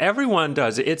 Like, everyone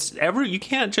does it. You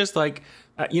can't just, like,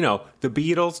 the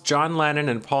Beatles, John Lennon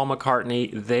and Paul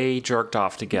McCartney, they jerked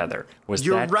off together.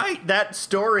 You're right. That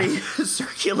story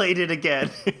circulated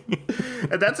again.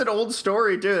 And that's an old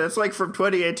story, too. That's like from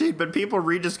 2018, but people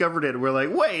rediscovered it and were like,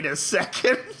 wait a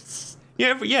second.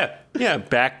 Yeah.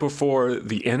 Back before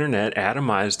the internet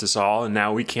atomized us all, and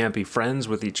now we can't be friends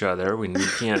with each other. We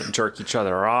can't jerk each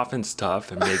other off and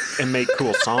stuff, and make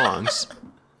cool songs.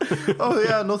 Oh,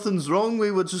 yeah, nothing's wrong. We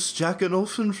were just jacking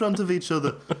off in front of each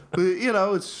other.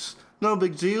 It's no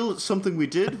big deal. It's something we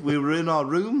did. We were in our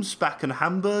rooms back in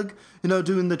Hamburg,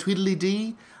 doing the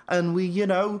Tweedledee. And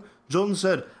John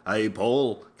said, hey,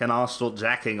 Paul, can I start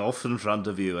jacking off in front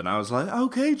of you? And I was like,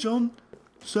 okay, John,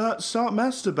 start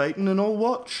masturbating and I'll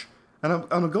watch. And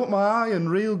I got my eye in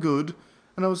real good.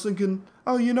 And I was thinking,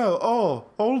 all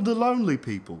the lonely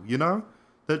people,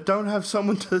 that don't have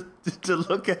someone to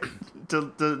look at,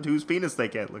 to whose penis they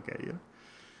can't look at, And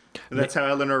that's how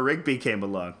Eleanor Rigby came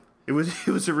along. It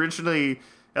was originally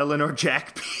Eleanor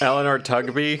Jackby. Eleanor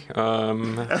Tugby.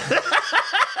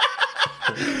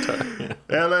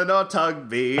 Eleanor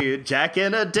Tugby,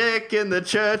 jacking a dick in the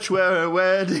church where a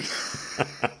wedding.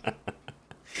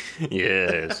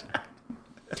 Yes.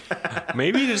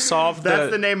 Maybe to solve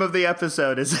That's the name of the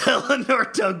episode, is Eleanor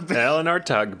Tugby. Eleanor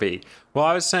Tugby. Well,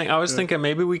 I was thinking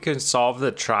maybe we could solve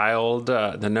the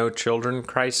no children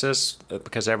crisis,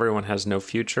 because everyone has no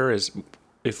future, is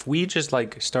if we just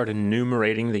like start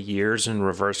enumerating the years in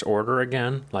reverse order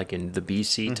again, like in the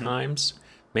BC times.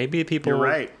 Maybe people You're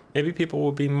right. Maybe people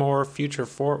will be more future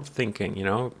thinking,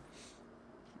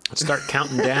 Let's start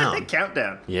counting down.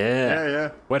 Countdown.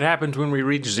 Yeah. What happens when we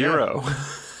reach zero?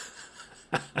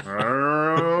 I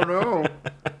don't know.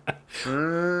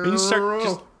 You start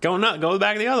just go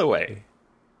back the other way.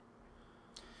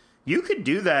 You could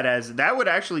do that that would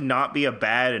actually not be a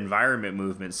bad environment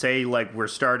movement. Say, like, we're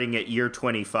starting at year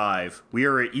 25. We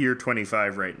are at year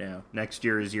 25 right now. Next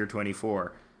year is year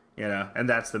 24, and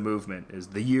that's the movement, is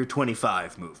the year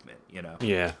 25 movement,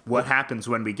 Yeah. What happens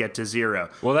when we get to zero?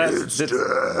 Well, that's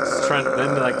Trent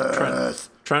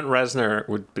Reznor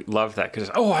would love that, because,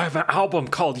 I have an album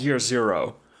called Year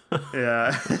Zero.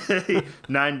 Yeah.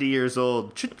 90 years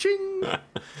old. Cha-ching!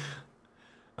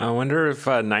 I wonder if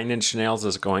Nine Inch Nails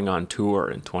is going on tour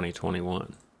in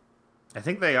 2021. I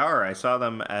think they are. I saw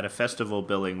them at a festival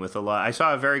billing with a lot. I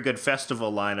saw a very good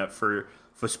festival lineup for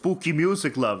spooky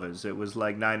music lovers. It was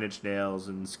like Nine Inch Nails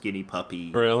and Skinny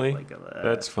Puppy. Really?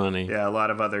 That's funny. Yeah, a lot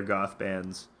of other goth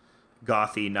bands.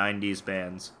 Gothy 90s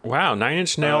bands. Wow, Nine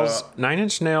Inch Nails. Nine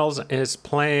Inch Nails is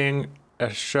playing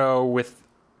a show with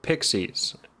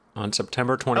Pixies on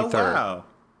September 23rd. Oh, wow.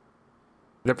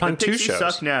 They're playing The two Pixies shows.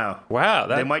 suck now. Wow,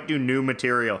 They might do new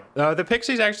material. the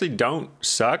Pixies actually don't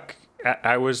suck.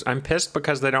 I'm pissed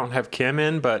because they don't have Kim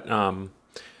in, but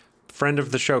friend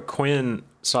of the show Quinn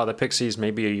saw the Pixies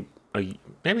maybe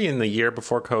in the year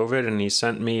before COVID, and he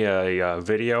sent me a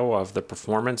video of the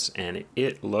performance, and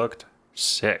it looked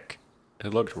sick.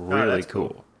 It looked really that's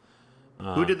cool.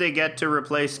 Who did they get to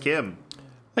replace Kim?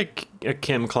 Like a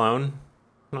Kim clone.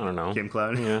 I don't know. Kim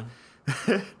Clown? Yeah.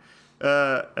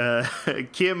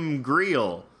 Kim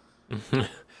Greel.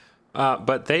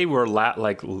 But they were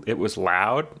it was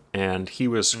loud, and he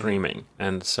was screaming,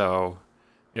 and so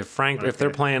if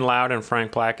they're playing loud and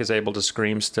Frank Black is able to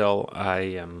scream still,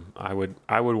 I would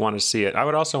want to see it. I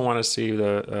would also want to see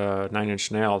the Nine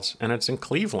Inch Nails, and it's in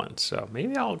Cleveland, so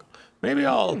maybe I'll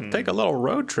take a little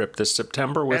road trip this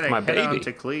September with my Head on baby.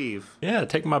 to Cleve. Yeah,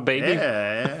 take my baby.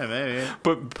 Yeah, maybe.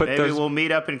 Maybe We'll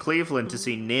meet up in Cleveland to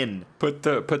see Nin. put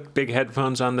big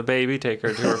headphones on the baby. Take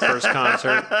her to her first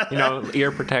concert.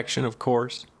 Ear protection, of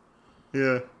course.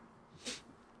 Yeah.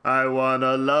 I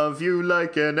wanna love you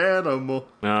like an animal.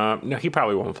 No, he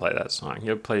probably won't play that song.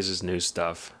 He plays his new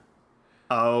stuff.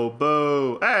 Oh,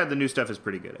 boo. The new stuff is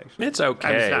pretty good, actually. It's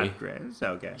okay. It's not great. It's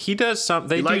okay. He does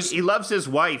something. He loves his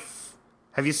wife.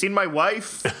 Have you seen my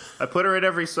wife? I put her in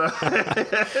every song.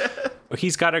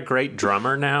 He's got a great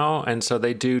drummer now, and so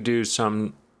they do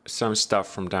some some stuff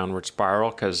from Downward Spiral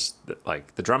because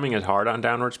like the drumming is hard on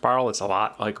Downward Spiral. It's a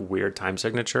lot like weird time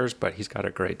signatures, but he's got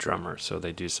a great drummer, so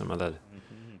they do some of the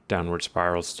Downward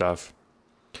Spiral stuff.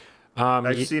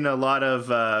 I've seen a lot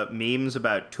of memes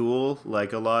about Tool,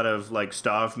 like a lot of like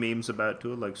Stav memes about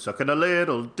Tool, like sucking a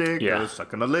little dick,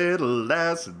 sucking a little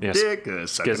less dick,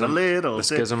 sucking a little the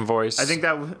dick. Schism voice. I think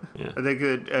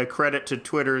a credit to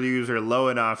Twitter user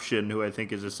Lowenofshin, who I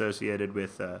think is associated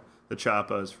with the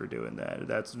Chapos for doing that.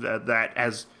 That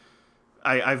as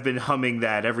I've been humming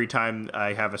that every time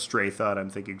I have a stray thought.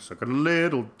 I'm thinking, sucking a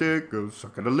little dick,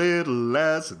 sucking a little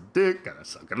less dick,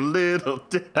 sucking a little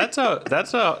dick. That's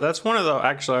one of the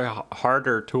actually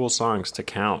harder Tool songs to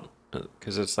count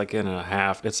because it's like in a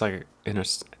half. It's like in a.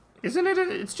 Isn't it?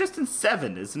 It's just in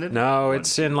 7, isn't it? No,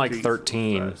 it's in like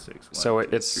 13. 4, 5, 6, 1, so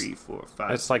 2, it's 3, 4,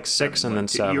 5. It's like 6 and then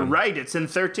 2. 7. You're right. It's in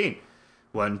 13.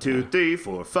 1, 2, 3,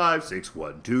 4, 5, 6.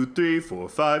 1, 2, 3, 4,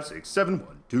 5, 6, 7. 1,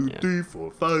 2, 3,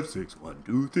 4, 5, 6. 1,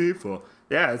 2, 3, 4.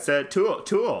 Yeah, it's a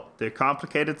Tool. They're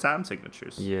complicated sound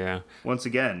signatures. Yeah. Once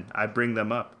again, I bring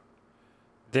them up.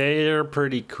 They're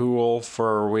pretty cool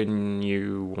for when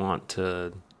you want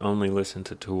to only listen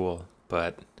to Tool,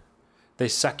 but they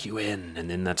suck you in, and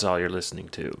then that's all you're listening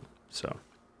to. So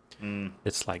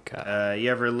it's like... you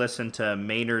ever listen to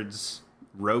Maynard's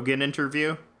Rogan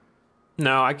interview?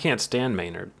 No, I can't stand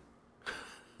Maynard.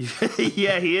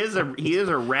 Yeah, he is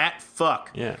a rat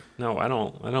fuck. Yeah, no, I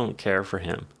don't care for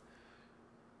him.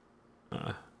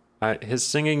 His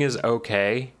singing is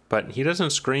okay, but he doesn't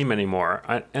scream anymore.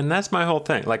 And that's my whole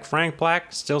thing. Like Frank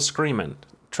Black, still screaming.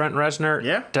 Trent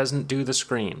Reznor doesn't do the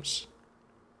screams.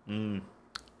 Yeah,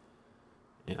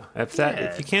 if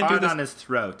you can't do this on his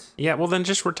throat. Yeah, well then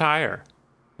just retire.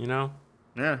 You know?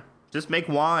 Yeah, just make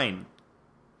wine.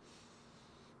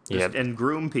 And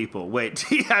groom people. Wait,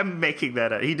 I'm making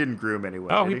that up. He didn't groom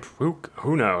anyone. Oh,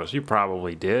 who knows? You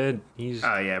probably did.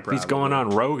 Probably. He's going on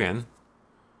Rogan.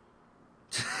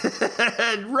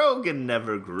 Rogan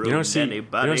never groomed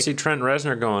anybody. You don't see Trent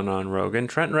Reznor going on Rogan.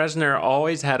 Trent Reznor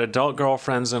always had adult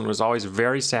girlfriends and was always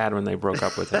very sad when they broke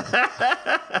up with him.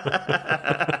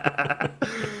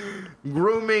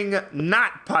 Grooming,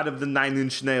 not part of the Nine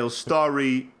Inch Nails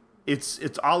story.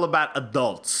 It's all about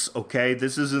adults, okay?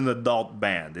 This is an adult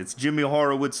band. It's Jimmy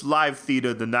Horowitz live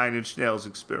theater, the Nine Inch Nails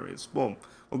experience. Boom.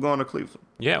 We're going to Cleveland.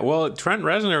 Yeah, well, Trent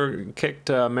Reznor kicked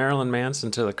Marilyn Manson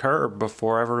to the curb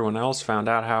before everyone else found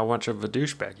out how much of a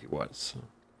douchebag he was.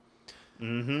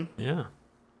 So. Yeah.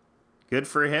 Good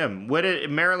for him. What did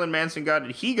Marilyn Manson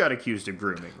got? He got accused of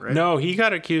grooming, right? No, he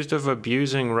got accused of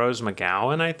abusing Rose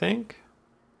McGowan, I think.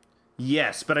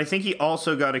 Yes, but I think he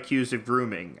also got accused of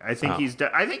grooming. I think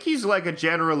he's like a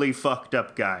generally fucked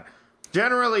up guy.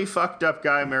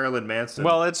 Marilyn Manson.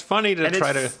 Well, it's funny to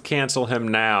try to cancel him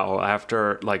now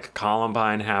after like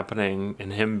Columbine happening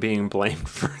and him being blamed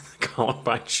for the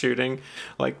Columbine shooting.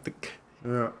 Like,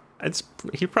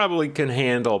 he probably can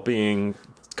handle being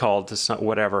called to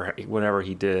whatever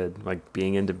he did, like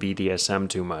being into BDSM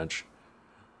too much.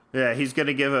 Yeah, he's going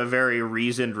to give a very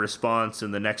reasoned response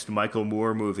in the next Michael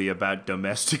Moore movie about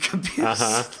domestic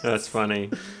abuse. That's funny.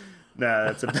 No,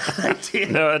 that's a bad idea.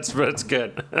 No, it's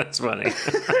good. That's funny.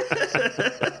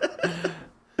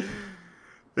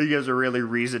 He gives a really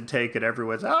reasoned take, and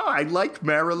everyone's, I like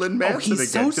Marilyn Manson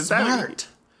he's again. so smart.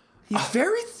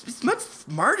 He's much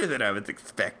smarter than I was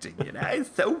expecting. You know, he's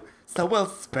so well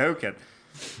spoken.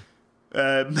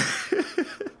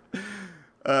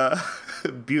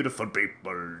 Beautiful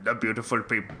people, the beautiful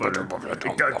people.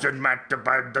 It doesn't matter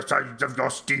by the size of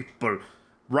your steeple.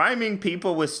 Rhyming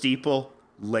people with steeple,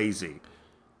 lazy.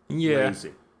 Yeah.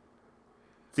 Lazy.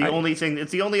 It's the only thing.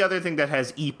 It's the only other thing that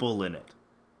has eeple in it.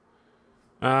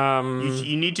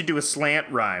 You need to do a slant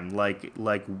rhyme like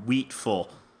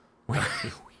wheatful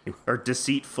or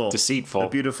deceitful. Deceitful. The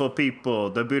beautiful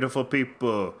people.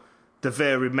 The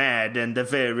very mad and the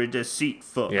very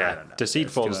deceitful. Yeah, I don't know.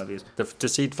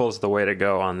 deceitful is the way to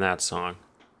go on that song.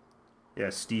 Yeah,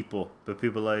 steeple. But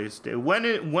people like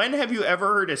when have you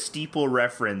ever heard a steeple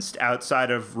referenced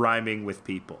outside of rhyming with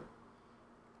people?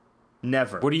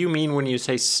 Never. What do you mean when you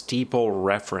say steeple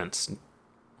reference?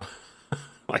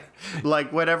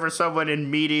 like whenever someone in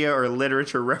media or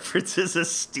literature references a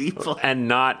steeple, and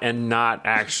not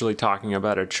actually talking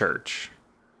about a church.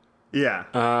 Yeah.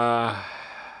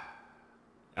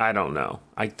 I don't know.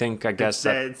 I guess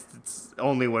it's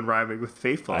only when rhyming with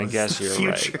people. I guess you're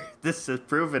right. This has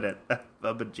proven it.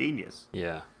 I'm a genius.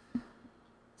 Yeah.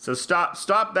 So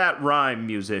stop that rhyme,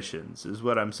 musicians, is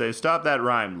what I'm saying. Stop that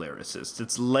rhyme, lyricists.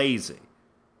 It's lazy.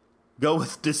 Go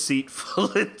with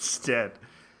deceitful instead.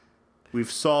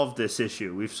 We've solved this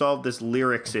issue. We've solved this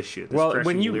lyrics issue. This Well, when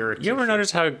crushing you lyrics ever issue.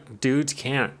 notice how dudes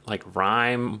can't like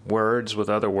rhyme words with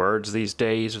other words these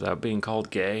days without being called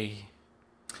gay?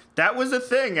 That was a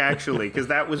thing, actually, because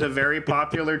that was a very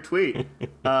popular tweet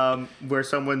where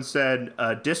someone said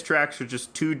diss tracks are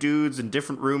just two dudes in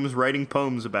different rooms writing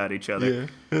poems about each other.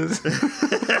 It's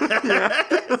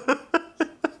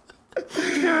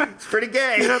pretty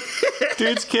gay.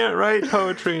 Dudes can't write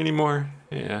poetry anymore.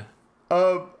 Yeah.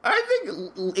 I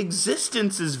think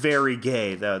existence is very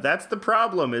gay, though. That's the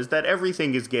problem, is that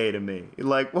everything is gay to me.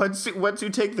 Like, once you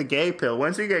take the gay pill,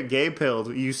 once you get gay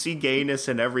pilled, you see gayness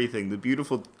in everything. The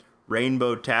beautiful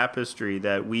rainbow tapestry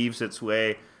that weaves its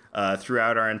way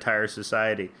throughout our entire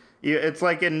society. It's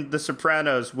like in The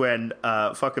Sopranos when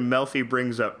fucking Melfi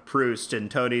brings up Proust and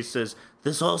Tony says,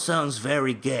 "This all sounds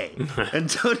very gay." And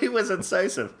Tony was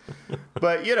incisive.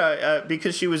 But,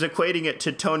 because she was equating it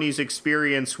to Tony's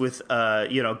experience with,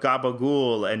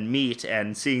 gabagool and meat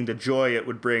and seeing the joy it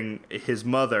would bring his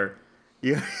mother.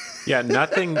 Yeah. Yeah,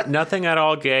 nothing at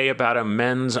all gay about a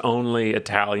men's only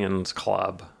Italians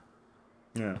club.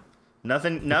 Yeah.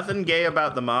 Nothing gay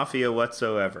about the mafia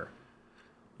whatsoever.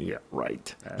 Yeah,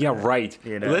 right. Right.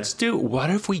 Let's do,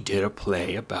 what if we did a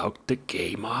play about the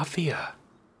gay mafia?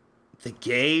 The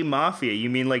gay mafia? You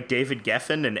mean like David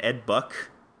Geffen and Ed Buck?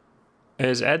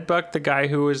 Is Ed Buck the guy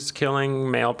who was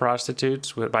killing male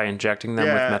prostitutes by injecting them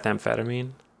with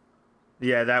methamphetamine?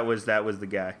 Yeah, that was the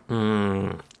guy.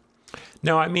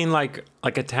 No, I mean like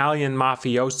Italian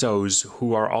mafiosos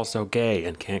who are also gay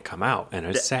and can't come out, and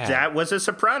it's sad. That was a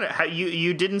Soprano.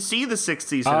 You didn't see the 6th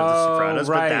season of The Sopranos,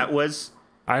 right. but that was...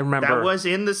 I remember. That was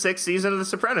in the 6th season of The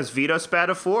Sopranos. Vito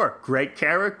Spatafore, great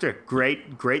character,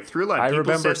 great through line.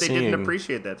 People said they didn't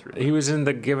appreciate that through line. He was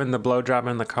given the blowjob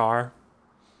in the car.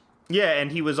 Yeah,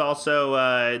 and he was also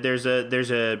there's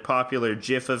a popular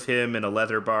GIF of him in a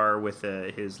leather bar with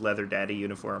his leather daddy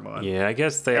uniform on. Yeah, I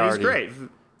guess He was great.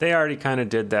 They already kind of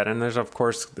did that, and there's of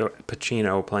course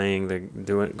Pacino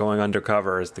playing going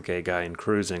undercover as the gay guy in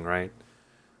Cruising, right?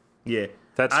 Yeah,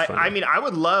 that's funny. I mean, I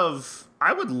would love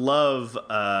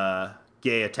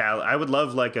gay Italian. I would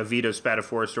love like a Vito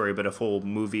Spatafore story, but a full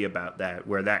movie about that,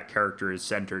 where that character is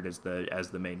centered as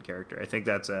the main character. I think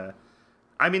that's a.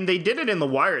 I mean, they did it in The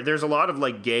Wire. There's a lot of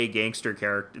like gay gangster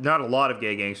characters. Not a lot of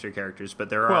gay gangster characters,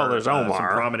 but there are. Well, there's Omar.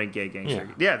 Some prominent gay gangster.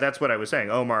 Yeah, that's what I was saying.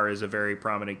 Omar is a very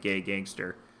prominent gay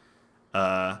gangster.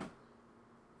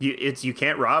 You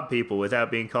can't rob people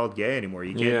without being called gay anymore.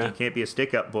 You can't be a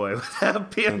stick-up boy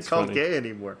without being called gay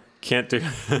anymore. You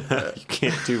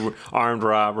can't do armed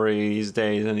robbery these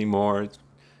days anymore.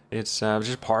 It's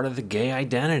just part of the gay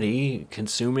identity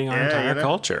consuming our entire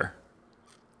culture.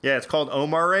 Yeah, it's called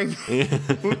Omaring.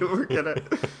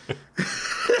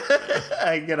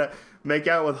 I'm gonna make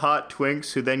out with hot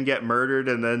twinks who then get murdered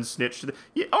and then snitch.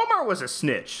 Omar was a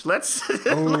snitch. Let's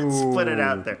put it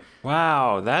out there.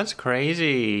 Wow, that's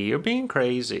crazy. You're being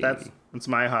crazy. That's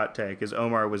my hot take. Is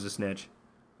Omar was a snitch.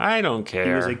 I don't care.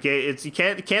 He was a gay. You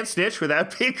can't snitch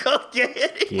without being called gay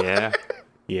anymore.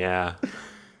 Yeah.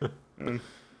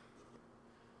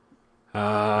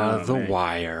 The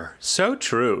Wire. So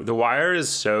true. The Wire is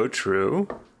so true.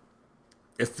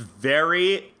 It's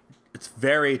very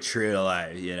true.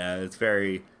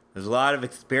 There's a lot of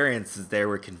experiences there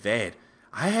were conveyed.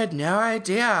 I had no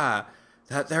idea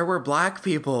that there were black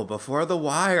people before The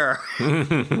Wire.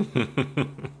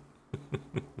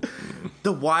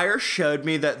 The Wire showed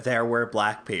me that there were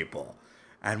black people.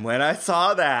 And when I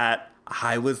saw that,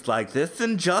 I was like, this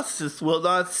injustice will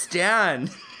not stand.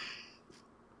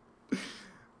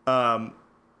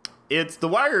 It's The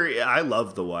Wire. I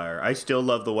love The Wire. I still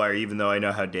love The Wire, even though I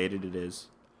know how dated it is.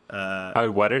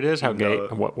 What it is? How gay?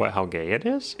 What? How gay it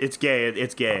is? It's gay.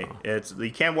 It's gay.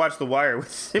 You can't watch The Wire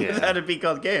without it being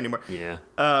called gay anymore. Yeah.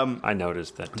 I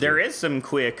noticed that too. There is some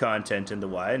queer content in The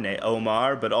Wire.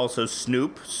 Omar, but also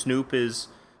Snoop. Snoop is.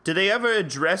 Do they ever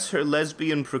address her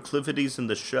lesbian proclivities in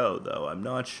the show? Though I'm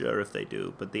not sure if they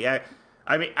do. But that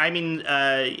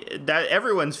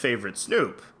everyone's favorite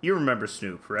Snoop. You remember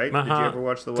Snoop, right? Uh-huh. Did you ever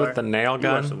watch The Wire? With the nail gun. You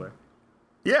watched The Wire.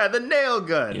 Yeah, the nail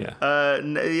gun.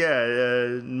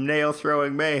 Yeah. Nail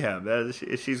throwing mayhem.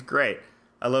 She's great.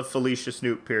 I love Felicia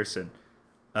Snoop Pearson.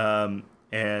 But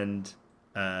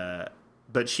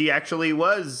she actually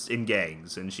was in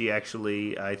gangs, and she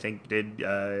actually, I think, did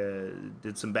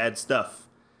some bad stuff.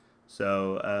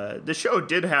 So the show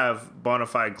did have bona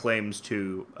fide claims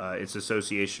to its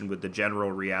association with the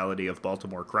general reality of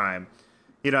Baltimore crime.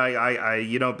 You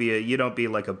don't be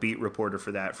like a beat reporter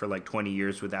for that for like 20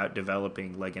 years without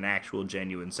developing like an actual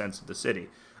genuine sense of the city.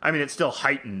 I mean, it's still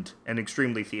heightened and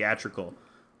extremely theatrical,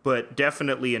 but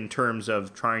definitely in terms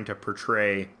of trying to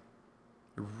portray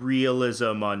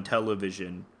realism on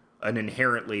television, an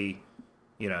inherently,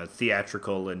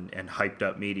 theatrical and hyped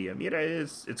up medium.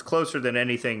 It's closer than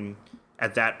anything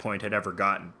at that point had ever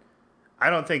gotten. I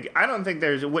don't think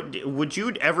there's. Would you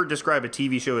ever describe a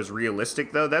TV show as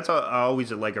realistic though? That's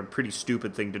always like a pretty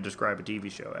stupid thing to describe a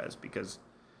TV show as, because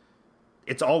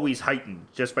it's always heightened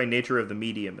just by nature of the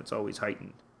medium. It's always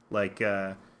heightened. Like,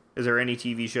 is there any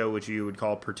TV show which you would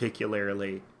call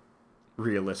particularly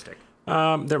realistic?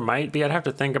 There might be. I'd have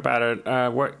to think about it.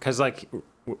 Because like,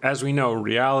 as we know,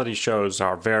 reality shows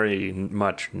are very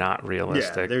much not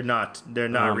realistic. Yeah, they're not. They're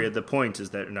not real. The point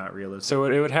is that they're not realistic. So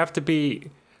it would have to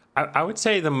be. I would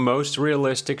say the most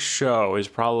realistic show is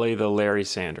probably the Larry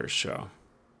Sanders Show.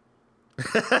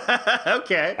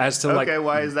 Okay. As to like,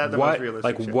 why is that the most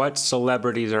realistic? Like show? what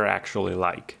celebrities are actually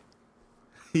like?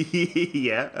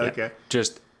 Yeah. Okay. Yeah,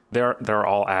 just they're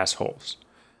all assholes.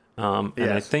 And I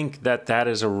Yes. think that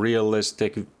is a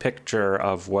realistic picture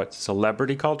of what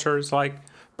celebrity culture is like.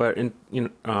 But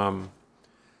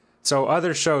so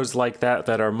other shows like that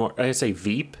are more. I say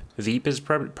Veep. Veep is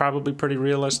probably pretty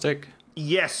realistic.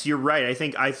 Yes, you're right. I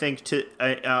think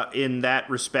in that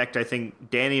respect, I think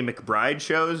Danny McBride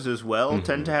shows as well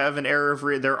tend to have an air of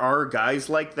there are guys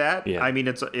like that. Yeah. I mean,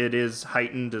 it is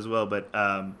heightened as well, but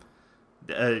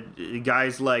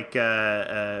guys like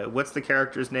what's the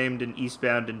character's named in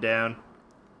Eastbound and Down?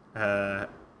 Arm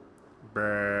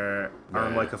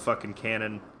like a fucking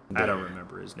cannon. I don't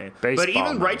remember his name. Baseball But even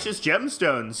man. Righteous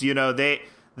Gemstones,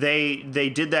 they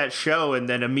did that show, and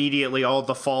then immediately all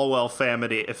the Falwell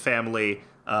family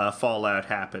fallout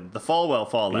happened. The Falwell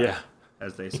fallout, Yeah.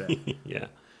 as they say. Yeah.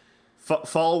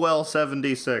 Falwell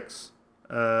 76.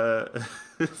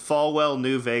 Falwell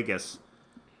New Vegas.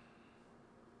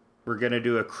 We're going to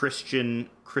do a Christian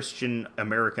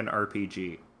American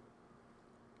RPG.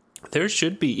 There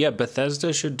should be. Yeah,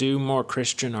 Bethesda should do more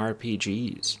Christian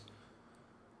RPGs.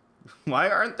 Why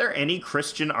aren't there any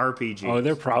Christian RPGs? Oh,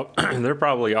 there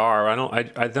probably are.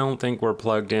 I don't think we're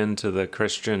plugged into the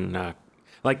Christian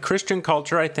like Christian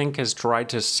culture. I think has tried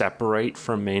to separate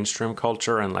from mainstream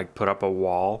culture and like put up a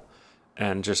wall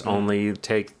and just only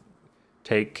take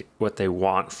what they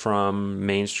want from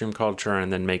mainstream culture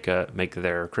and then make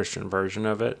their Christian version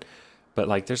of it. But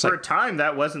like there's For like a time,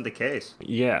 that wasn't the case.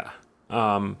 yeah.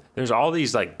 There's all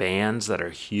these like bands that are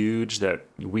huge that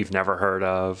we've never heard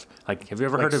of. Like, have you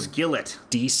ever heard of Skillet?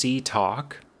 DC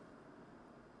Talk?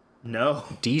 No.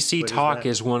 DC What is Talk that?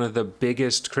 is one of the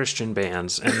biggest Christian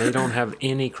bands, and they don't have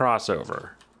any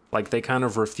crossover. Like, they kind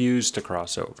of refuse to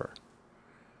cross over.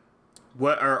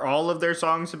 What are all of their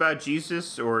songs about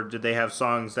Jesus, or do they have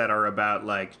songs that are about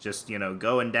like just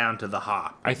going down to the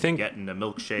hop? I think- getting a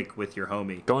milkshake with your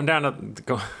homie. Going down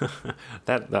to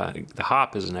that the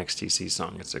Hop is an XTC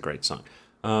song. It's a great song.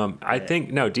 I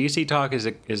think no, DC Talk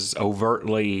is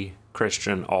overtly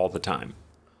Christian all the time.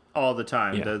 All the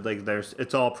time. Yeah.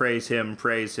 It's all praise him,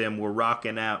 we're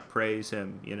rocking out, praise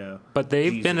him, But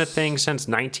they've been a Jesus. thing since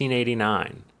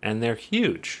 1989, and they're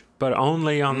huge, but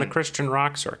only on the Christian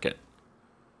rock circuit.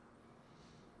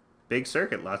 Big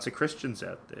circuit, lots of Christians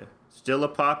out there. Still a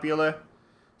popular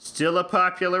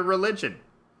religion.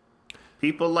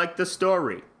 People like the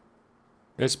story.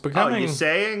 It's Oh, becoming. you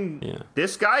saying Yeah.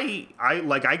 this guy,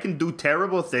 I can do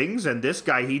terrible things, and this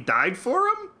guy, he died for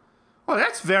him? Oh,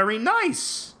 that's very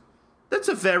nice. That's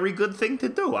a very good thing to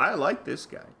do. I like this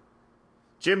guy.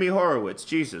 Jimmy Horowitz,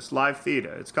 Jesus, live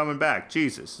theater. It's coming back.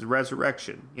 Jesus,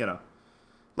 resurrection,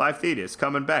 Live theater is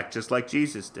coming back just like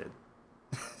Jesus did.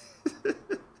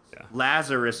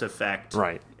 Lazarus effect.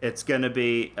 Right. It's gonna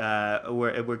be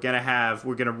we're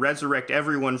gonna resurrect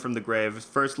everyone from the grave.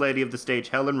 First lady of the stage,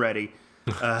 Helen Reddy.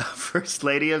 First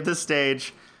lady of the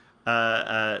stage,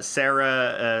 Sarah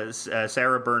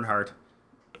Bernhardt.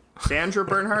 Sandra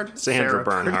Bernhardt. Sandra Sarah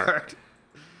Bernhardt.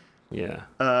 Yeah.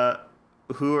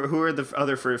 Who are the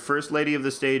other first lady of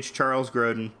the stage? Charles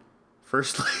Grodin.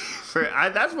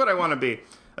 That's what I want to be.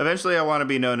 Eventually, I want to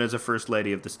be known as a first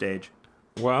lady of the stage.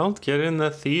 Well, get in the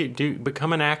theater.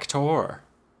 Become an actor.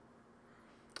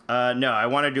 No, I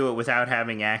want to do it without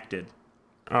having acted.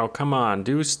 Oh, come on.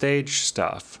 Do stage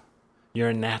stuff. You're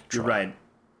a natural. You're right.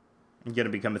 I'm gonna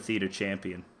become a theater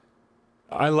champion.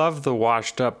 I love the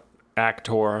washed up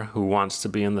actor who wants to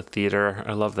be in the theater.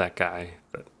 I love that guy.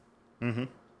 But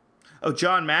Oh,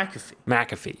 John McAfee.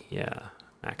 McAfee, yeah.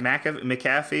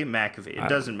 McAfee. It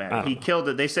doesn't matter. don't He know. killed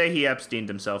it. They say he Epsteined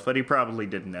himself, but he probably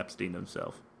didn't Epstein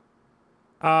himself.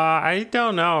 I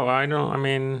don't know.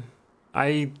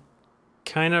 I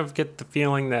kind of get the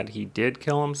feeling that he did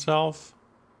kill himself.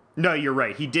 No, you're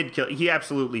right. He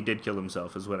absolutely did kill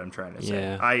himself, is what I'm trying to say.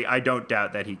 Yeah. I don't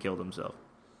doubt that he killed himself.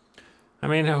 I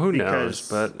mean, who knows?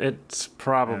 Because- But it's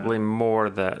probably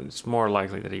it's more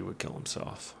likely that he would kill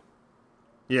himself.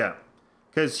 Yeah,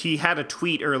 because he had a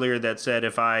tweet earlier that said,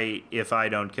 "If I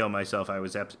don't kill myself, I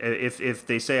was if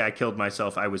they say I killed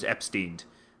myself, I was Epsteined.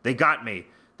 They got me.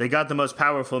 They got the most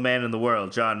powerful man in the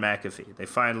world, John McAfee. They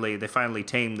finally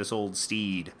tamed this old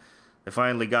steed. They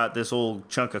finally got this old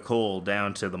chunk of coal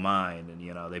down to the mine,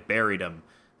 and they buried him.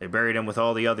 They buried him with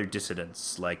all the other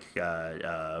dissidents like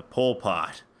Pol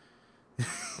Pot.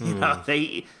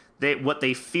 They what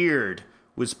they feared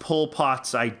was Pol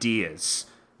Pot's ideas."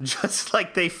 Just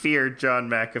like they feared John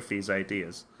McAfee's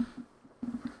ideas.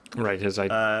 Right.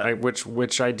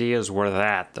 Which ideas were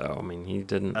that though? I mean, he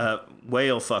didn't.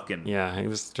 Whale fucking. Yeah, he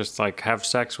was just like have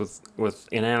sex with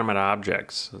inanimate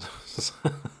objects.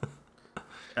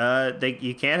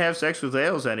 You can't have sex with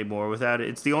whales anymore without it.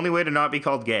 It's the only way to not be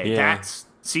called gay. Yeah.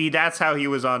 That's how he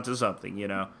was onto something.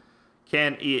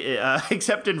 Can't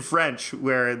except in French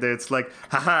where it's like,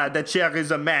 haha, the chair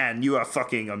is a man. You are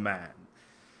fucking a man.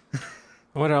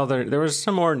 What other? There was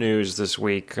some more news this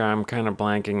week. I'm kind of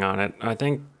blanking on it. I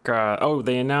think.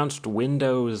 They announced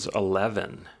Windows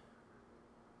 11.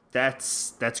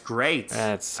 That's great.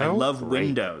 That's so I love great.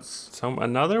 Windows. So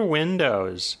another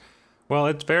Windows. Well,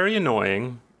 it's very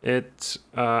annoying. It's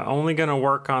only going to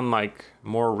work on like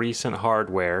more recent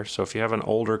hardware. So if you have an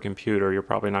older computer, you're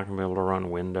probably not going to be able to run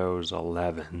Windows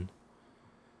 11.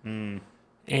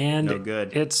 And No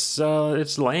good. it's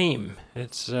lame.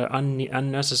 It's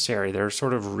unnecessary. They're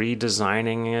sort of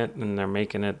redesigning it, and they're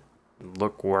making it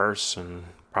look worse and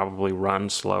probably run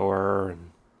slower.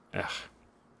 And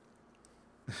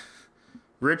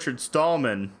Richard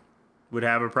Stallman would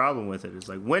have a problem with it. It's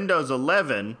like, Windows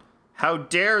 11, how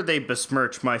dare they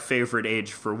besmirch my favorite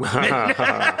age for women?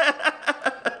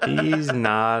 he's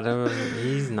not.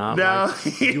 No,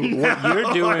 What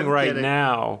you're doing I'm right kidding.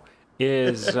 now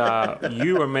is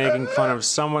you are making fun of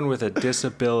someone with a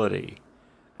disability.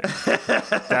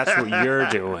 That's what you're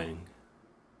doing.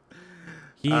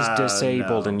 He's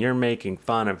disabled, no. and you're making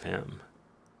fun of him.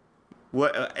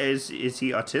 What is he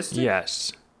autistic?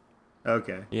 Yes.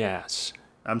 Okay. Yes.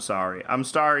 I'm sorry,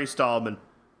 Stallman.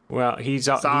 Well,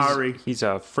 Sorry. He's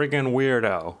a friggin'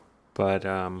 weirdo,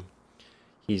 but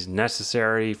he's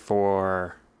necessary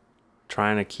for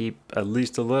trying to keep at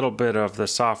least a little bit of the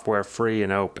software free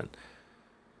and open.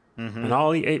 And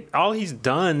all he's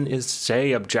done is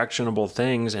say objectionable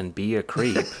things and be a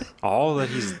creep. All that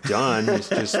he's done is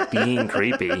just being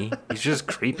creepy. He's just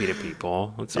creepy to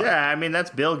people. That's all. Yeah, I mean that's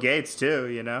Bill Gates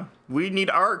too. We need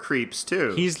our creeps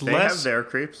too. They have their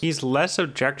creeps. He's less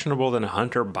objectionable than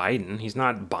Hunter Biden. He's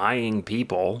not buying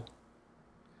people.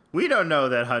 We don't know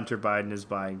that Hunter Biden is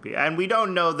buying people, and we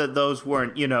don't know that those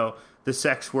weren't, the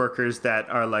sex workers that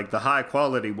are like the high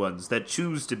quality ones that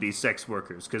choose to be sex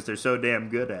workers because they're so damn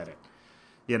good at it.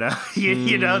 You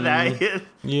know that.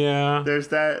 Yeah. There's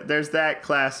that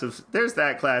class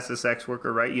of sex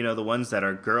worker, right? The ones that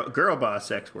are girl boss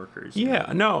sex workers.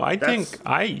 Yeah. No, I think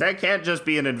that can't just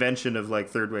be an invention of like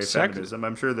third wave feminism.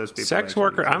 I'm sure those people. Sex actually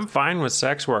worker. exist. I'm fine with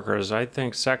sex workers. I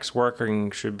think sex working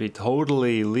should be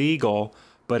totally legal.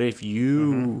 But if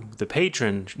you, the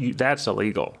patron, that's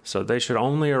illegal. So they should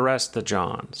only arrest the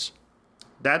Johns.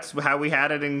 That's how we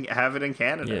have it in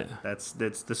Canada. Yeah. That's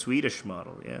the Swedish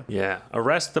model. Yeah. Yeah.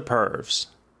 Arrest the pervs.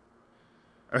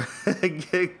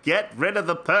 Get rid of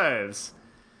the pervs.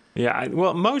 Yeah.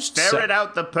 Well, Ferret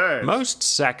out the pervs. most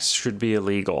sex should be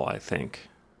illegal, I think.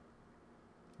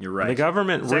 You're right. The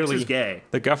government Sex really is gay.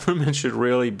 The government should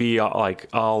really be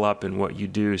all up in what you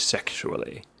do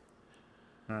sexually.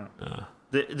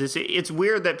 It's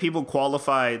weird that people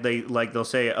qualify. They'll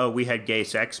say, "Oh, we had gay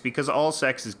sex," because all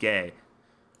sex is gay.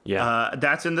 Yeah.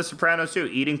 That's in The Sopranos too.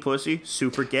 Eating pussy,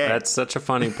 super gay. That's such a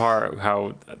funny part,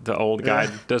 how the old guy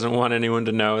doesn't want anyone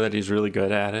to know that he's really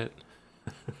good at it.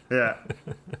 Yeah.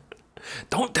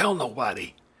 Don't tell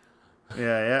nobody.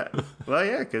 Yeah. Well,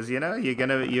 yeah, because you're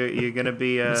gonna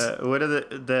be what are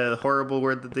the horrible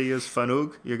word that they use?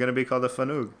 Fanug. You're gonna be called a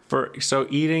fanug.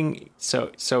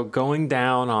 So going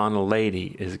down on a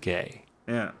lady is gay.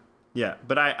 Yeah.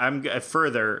 But I'm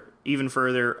even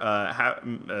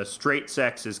further. Straight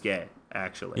sex is gay,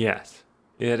 actually. Yes,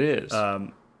 it is.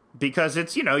 Because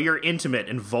it's you're intimate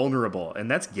and vulnerable,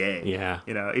 and that's gay. Yeah.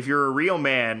 If you're a real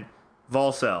man,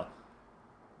 Volcel.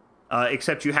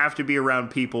 Except you have to be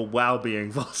around people while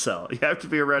being Volcel. You have to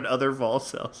be around other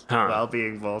Volcels while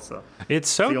being Volcel.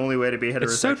 It's the only way to be heterosexual.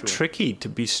 It's so tricky to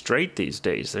be straight these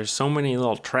days. There's so many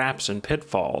little traps and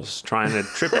pitfalls trying to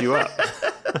trip you up.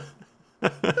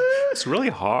 It's really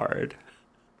hard.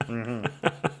 Mm-hmm.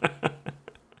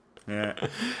 Yeah.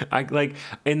 I like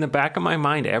in the back of my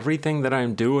mind, everything that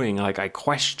I'm doing, like I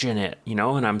question it, you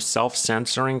know, and I'm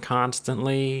self-censoring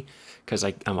constantly because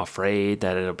I'm afraid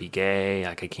that it'll be gay.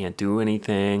 Like I can't do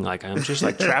anything. Like I'm just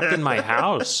like trapped in my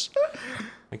house.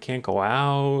 I can't go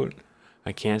out.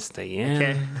 I can't stay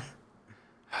in.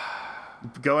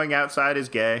 Going outside is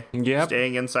gay. Yep.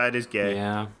 Staying inside is gay.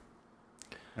 Yeah.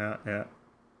 Yeah.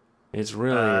 It's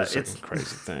really it's- a crazy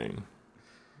thing.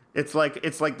 It's like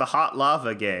the hot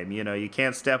lava game. You know, you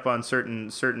can't step on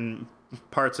certain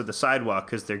parts of the sidewalk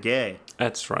because they're gay.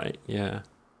 That's right. Yeah.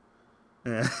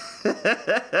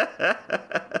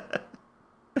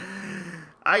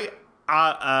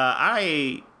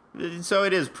 So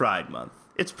it is Pride Month.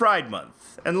 It's Pride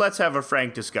Month, and let's have a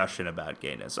frank discussion about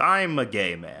gayness. I'm a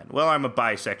gay man. Well, I'm a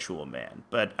bisexual man,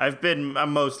 but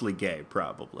I'm mostly gay,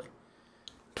 probably.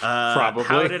 Probably.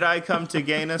 How did I come to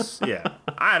gayness? Yeah,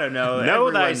 I don't know. Know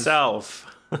Everyone's-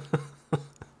 thyself.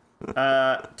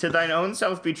 To thine own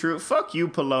self be true. Fuck you,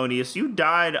 Polonius. You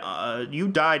died. You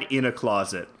died in a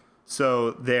closet.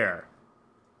 So there.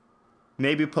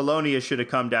 Maybe Polonius should have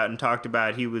come out and talked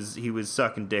about he was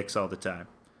sucking dicks all the time.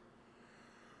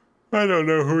 I don't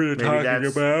know who you're Maybe talking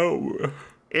that's- about.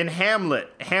 In Hamlet,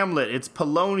 it's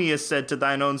Polonius said to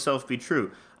thine own self be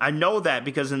true. I know that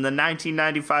because in the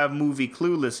 1995 movie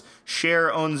Clueless,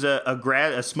 Cher owns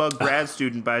a smug grad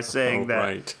student by saying that.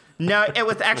 Right. No, it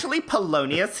was actually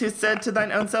Polonius who said to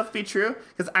thine own self be true.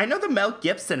 Because I know the Mel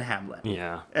Gibson Hamlet.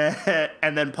 Yeah.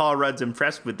 And then Paul Rudd's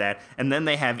impressed with that. And then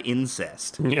they have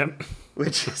incest, Yep.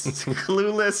 which is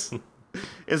Clueless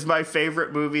is my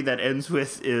favorite movie that ends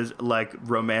with is like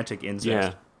romantic incest.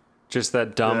 Yeah. Just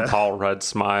that dumb Paul Rudd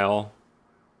smile.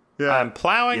 Yeah. I'm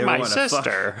plowing You my ever wanna fuck-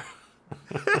 sister.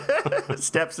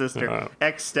 Stepsister,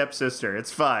 ex-stepsister.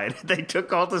 It's fine. They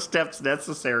took all the steps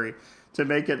necessary to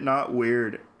make it not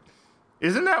weird.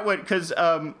 Isn't that what? Because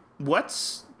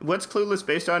what's Clueless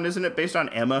based on? Isn't it based on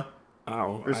Emma?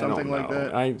 Oh, Or something I don't like know.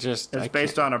 that. It's It's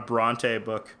based on a Bronte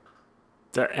book.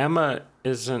 Emma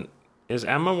isn't. Is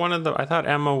Emma one of the? I thought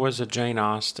Emma was a Jane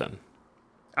Austen.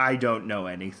 I don't know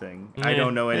anything. I Yeah,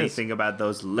 don't know it's- anything about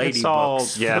those lady it's all-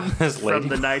 books yeah, from, it's from lady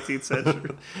the 19th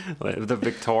century. The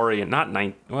Victorian, not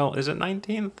nine. Well, is it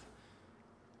 19th?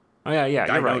 Oh yeah, yeah.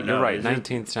 I You're right. don't You're know. right. Is it-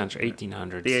 19th century,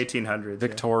 1800s. The 1800s. yeah.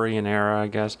 Victorian era, I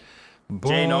guess. Jane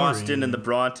Boring. Austen and the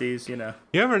Brontes, you know.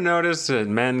 You ever notice that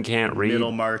men can't read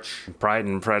Middlemarch. Pride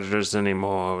and Prejudice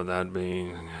anymore without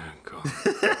being? God.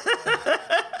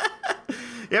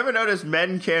 You ever notice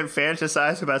men can't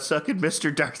fantasize about sucking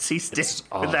Mr. Darcy's dick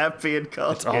all- without being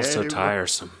called It's gay also anymore?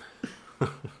 tiresome.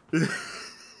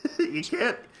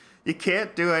 You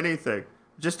can't do anything.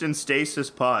 Just in stasis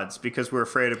pods because we're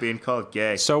afraid of being called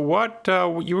gay. So what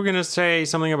you were gonna say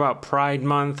something about Pride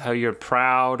Month? How you're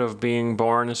proud of being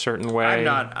born a certain way?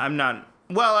 I'm not.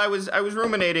 Well, I was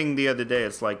ruminating the other day.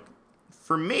 It's like,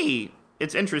 for me,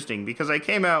 it's interesting because I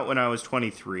came out when I was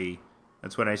 23.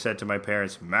 That's when I said to my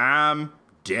parents, "Mom,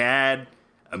 Dad,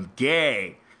 I'm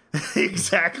gay."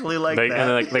 Exactly like They, that.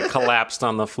 and they collapsed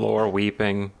on the floor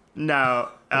weeping. No,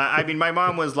 I mean, my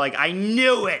mom was like, "I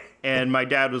knew it," and my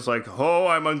dad was like, "Oh,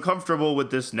 I'm uncomfortable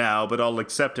with this now, but I'll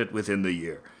accept it within the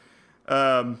year."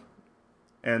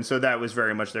 And so that was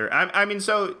very much there. I mean,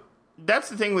 so that's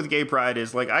the thing with gay pride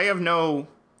is like I have no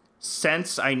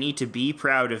sense I need to be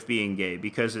proud of being gay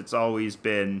because it's always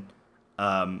been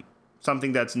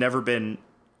something that's never been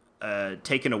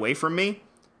taken away from me,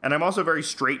 and I'm also very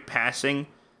straight passing.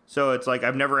 So it's like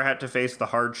I've never had to face the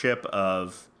hardship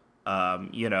of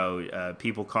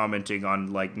people commenting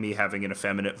on like me having an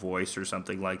effeminate voice or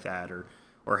something like that,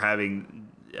 or having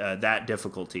that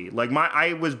difficulty. Like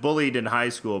I was bullied in high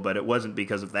school, but it wasn't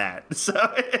because of that. So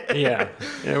Yeah,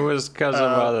 it was because of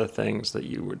other things that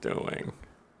you were doing.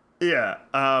 yeah.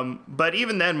 But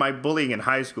even then, my bullying in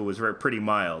high school was pretty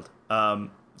mild.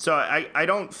 So I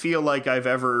don't feel like I've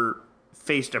ever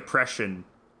faced oppression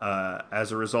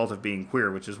as a result of being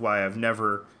queer, which is why I've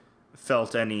never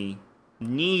felt any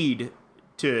need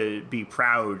to be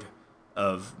proud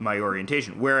of my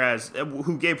orientation. Whereas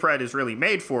who gay pride is really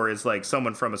made for is like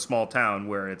someone from a small town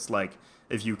where it's like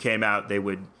if you came out, they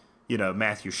would,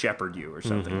 Matthew Shepard you or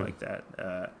something like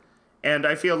that. And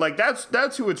I feel like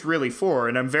that's who it's really for.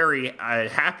 And I'm very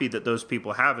happy that those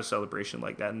people have a celebration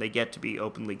like that and they get to be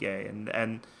openly gay.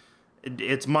 And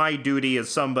it's my duty as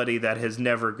somebody that has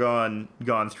never gone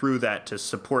through that to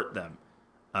support them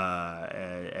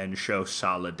and show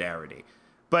solidarity.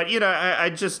 But, I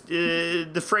just,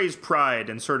 the phrase pride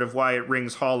and sort of why it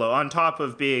rings hollow, on top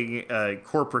of being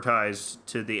corporatized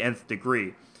to the nth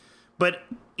degree. But,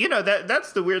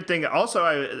 that's the weird thing. Also,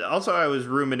 I was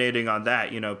ruminating on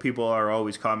that. People are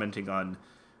always commenting on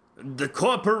the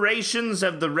corporations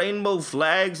have the rainbow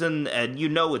flags, and you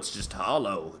know it's just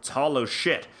hollow. It's hollow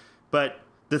shit. But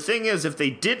the thing is, if they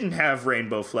didn't have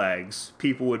rainbow flags,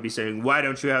 people would be saying, why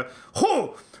don't you have...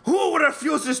 Who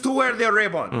refuses to wear their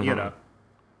ribbon? You know?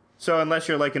 So unless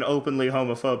you're like an openly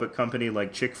homophobic company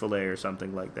like Chick-fil-A or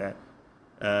something like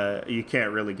that, you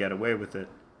can't really get away with it.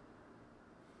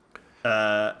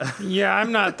 Yeah,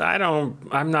 I'm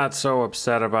not so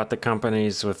upset about the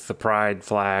companies with the pride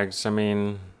flags. I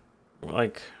mean,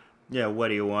 like, Yeah, what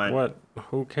do you want? what?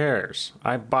 Who cares?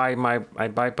 I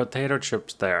buy potato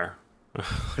chips there.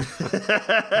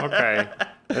 Okay.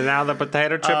 And now the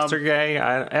potato chips are gay.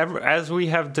 As we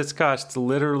have discussed,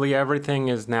 literally everything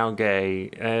is now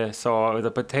gay. So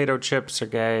the potato chips are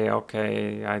gay.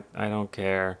 Okay, I don't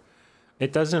care.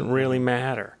 It doesn't really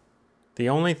matter. The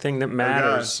only thing that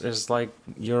matters is like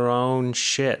your own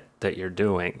shit that you're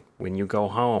doing when you go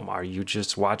home. Are you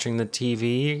just watching the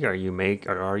TV? Are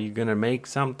you gonna make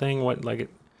something?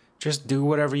 Just do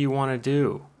whatever you want to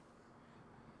do.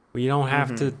 We don't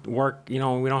have to work. We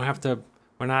don't have to.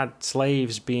 We're not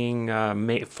slaves being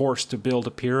forced to build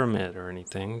a pyramid or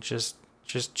anything. Just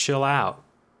chill out.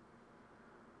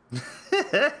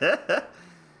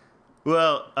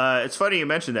 Well, it's funny you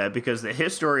mention that because the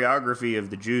historiography of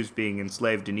the Jews being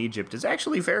enslaved in Egypt is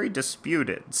actually very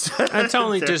disputed. It's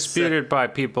only disputed by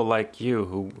people like you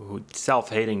who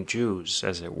self-hating Jews,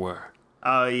 as it were.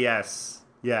 Oh, yes.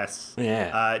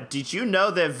 Yeah. Did you know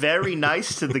they're very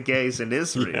nice to the gays in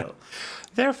Israel? Yeah.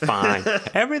 They're fine.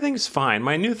 Everything's fine.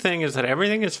 My new thing is that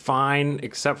everything is fine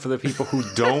except for the people who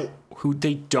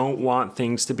don't want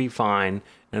things to be fine,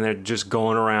 and they're just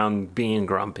going around being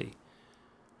grumpy.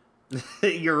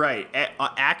 You're right.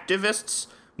 Activists,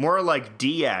 more like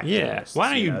deactivists. Yeah. Why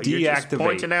don't you deactivate? You're just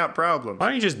pointing out problems. Why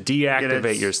don't you just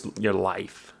deactivate your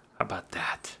life? How about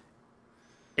that?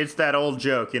 It's that old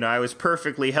joke, I was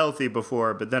perfectly healthy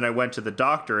before, but then I went to the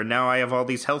doctor, and now I have all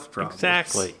these health problems.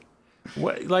 Exactly.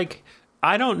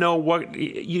 I don't know what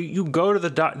you go to the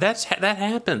doctor. That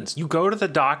happens. You go to the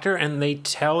doctor, and they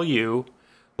tell you,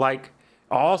 like,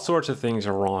 all sorts of things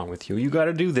are wrong with you. You got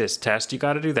to do this test. You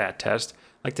got to do that test.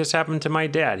 Like, this happened to my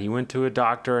dad. He went to a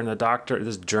doctor, and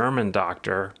this German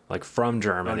doctor, like from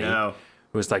Germany,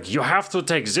 was like, you have to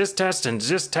take this test and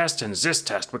this test and this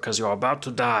test because you're about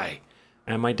to die.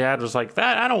 And my dad was like,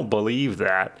 I don't believe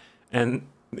that. And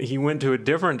he went to a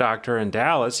different doctor in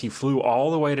Dallas. He flew all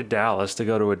the way to Dallas to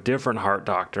go to a different heart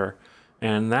doctor.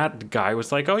 And that guy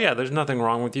was like, oh, yeah, there's nothing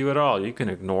wrong with you at all. You can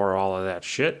ignore all of that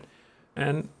shit.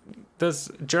 And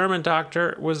this German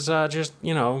doctor was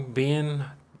being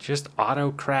just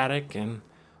autocratic and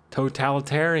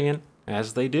totalitarian,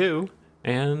 as they do.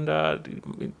 And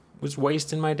was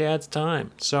wasting my dad's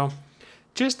time. So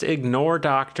just ignore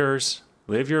doctors.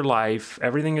 Live your life.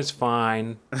 Everything is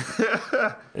fine.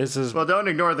 Well, don't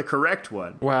ignore the correct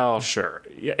one. Well, sure.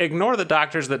 Ignore the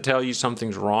doctors that tell you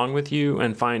something's wrong with you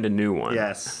and find a new one.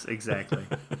 Yes, exactly.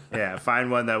 Yeah,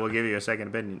 find one that will give you a second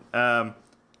opinion.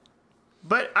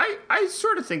 But I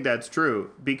sort of think that's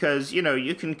true because,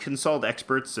 you can consult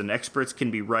experts and experts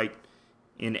can be right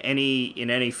in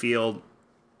any field.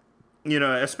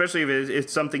 Especially if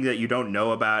it's something that you don't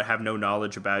know about, have no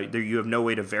knowledge about, you have no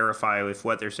way to verify if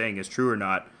what they're saying is true or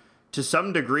not. To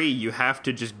some degree, you have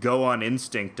to just go on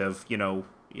instinct of,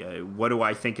 what do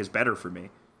I think is better for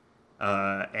me?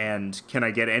 And can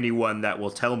I get anyone that will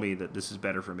tell me that this is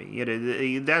better for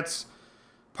me? That's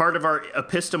part of our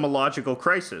epistemological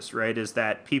crisis, right? Is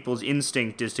that people's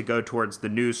instinct is to go towards the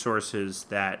news sources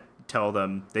that tell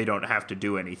them they don't have to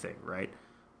do anything, right?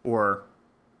 Or...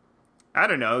 I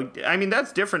don't know. I mean,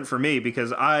 that's different for me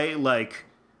because I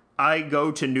go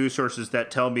to news sources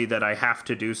that tell me that I have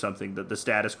to do something, that the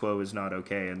status quo is not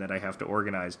okay, and that I have to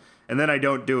organize. And then I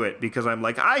don't do it because I'm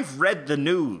like, I've read the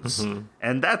news,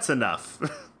 and that's enough.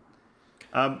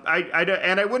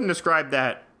 I wouldn't ascribe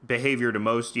that behavior to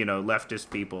most, leftist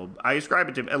people. I ascribe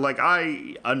it to,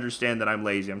 I understand that I'm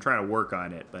lazy. I'm trying to work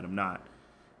on it, but I'm not.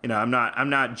 I'm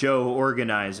not Joe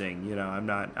organizing. I'm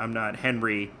not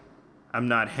Henry. I'm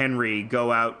not Henry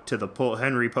go out to the poll.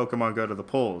 Henry Pokemon go to the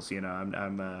polls.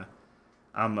 I'm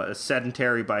a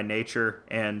sedentary by nature,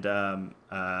 and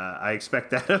I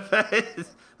expect that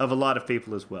of a lot of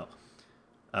people as well.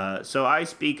 So I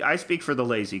speak for the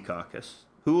lazy caucus.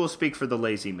 Who will speak for the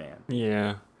lazy man?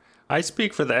 Yeah, I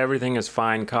speak for the everything is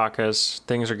fine caucus.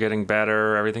 Things are getting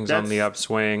better. Everything's on the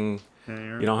upswing.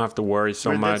 You don't have to worry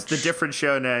so much. That's the different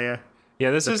show now, yeah. Yeah,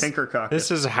 this The is Pinker Caucus.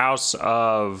 This is House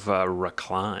of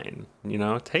Recline. You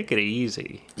know, take it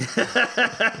easy.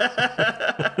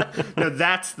 No,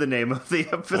 that's the name of the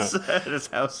episode. It's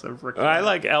House of Recline. I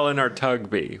like Eleanor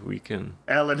Tugby. We can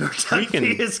Eleanor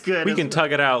Tugby is good. We can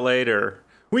tug it out later.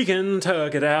 We can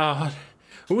tug it out.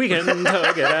 We can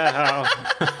tug it out.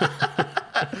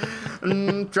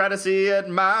 Try to see it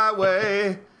my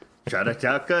way. Try to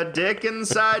tuck a dick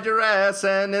inside your ass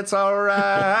and it's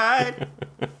alright.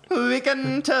 We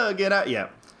can tug it out. Yeah.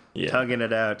 Tugging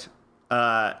it out.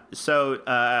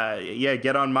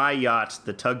 Get on my yacht,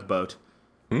 the tugboat.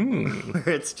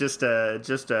 It's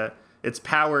it's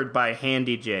powered by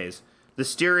handy J's. The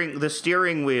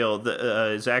steering wheel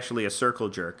is actually a circle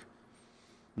jerk.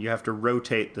 You have to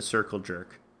rotate the circle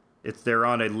jerk. They're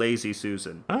on a Lazy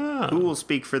Susan. Ah. Who will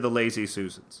speak for the Lazy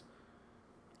Susans?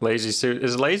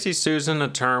 Is Lazy Susan a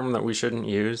term that we shouldn't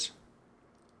use?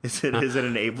 Is it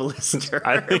an ableist term?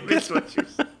 I think is what you're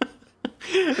saying.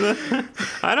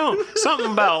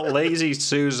 Something about Lazy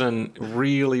Susan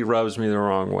really rubs me the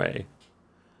wrong way.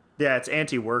 Yeah, it's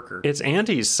anti-worker. It's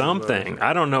anti-something.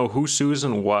 I don't know who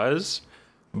Susan was,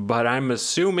 but I'm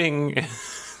assuming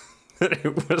that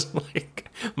it was like,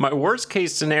 my worst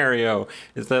case scenario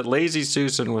is that Lazy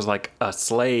Susan was like a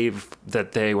slave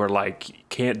that they were like,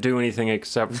 can't do anything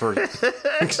except for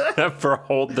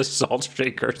hold the salt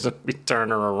shakers and we turn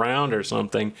her around or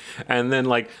something. And then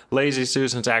like Lazy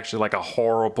Susan's actually like a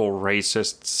horrible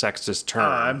racist sexist term.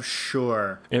 I'm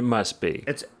sure. It must be.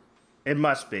 It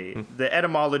must be. The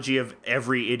etymology of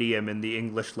every idiom in the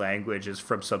English language is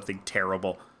from something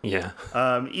terrible. Yeah.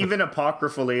 Even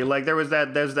apocryphally, like there's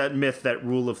that myth that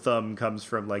rule of thumb comes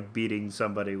from like beating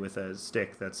somebody with a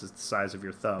stick that's the size of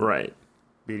your thumb. Right.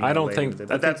 Beating I a don't lady think with it. I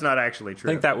But think- that's not actually I true.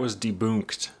 think that was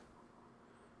debunked.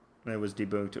 It was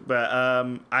debunked. But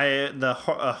a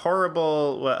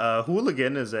horrible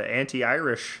hooligan is an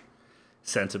anti-Irish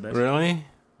sentiment. Really?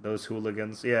 Those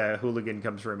hooligans. Yeah, hooligan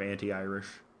comes from anti-Irish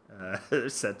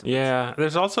sentiment. Yeah,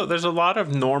 there's a lot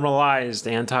of normalized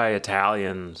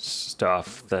anti-Italian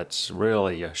stuff that's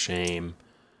really a shame.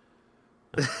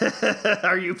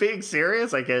 Are you being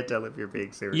serious? I can't tell if you're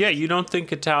being serious. Yeah, you don't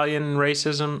think Italian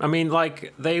racism? I mean,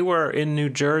 like they were in New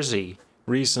Jersey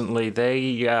recently.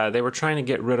 They were trying to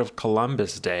get rid of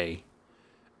Columbus Day,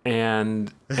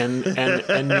 and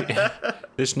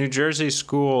this New Jersey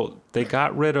school, they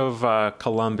got rid of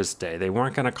Columbus Day. They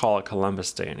weren't going to call it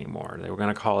Columbus Day anymore. They were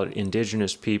going to call it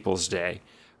Indigenous Peoples Day.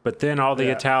 But then all the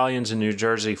Italians in New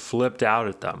Jersey flipped out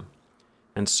at them.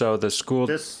 And so the school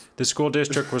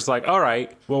district was like, "All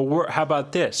right, well, how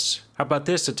about this? How about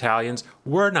this, Italians?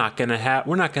 We're not going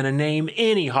to name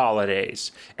any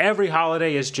holidays. Every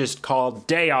holiday is just called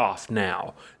day off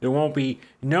now. There won't be,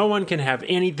 no one can have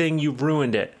anything, you've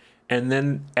ruined it." And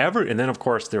then of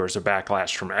course there was a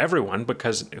backlash from everyone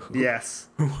because Yes.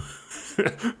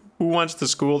 who wants the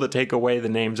school to take away the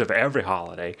names of every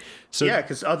holiday? So Yeah,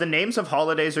 because the names of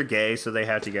holidays are gay, so they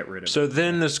had to get rid of it. So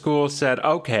then the school said,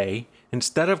 okay,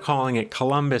 instead of calling it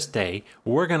Columbus Day,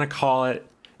 we're going to call it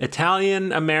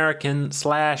Italian American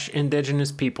 /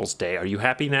 Indigenous Peoples Day. Are you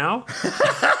happy now?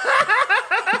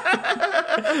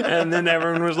 And then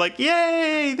everyone was like,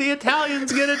 yay, the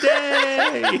Italians get a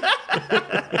day.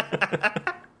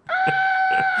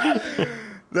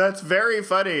 That's very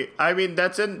funny. I mean,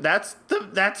 that's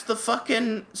the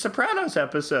fucking Sopranos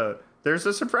episode. There's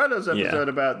a Sopranos episode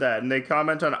about that, and they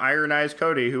comment on Iron Eyes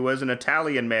Cody, who was an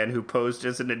Italian man who posed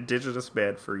as an indigenous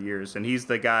man for years, and he's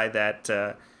the guy that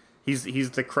he's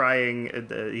the crying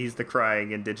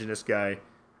indigenous guy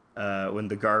when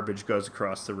the garbage goes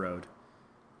across the road,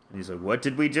 and he's like, "What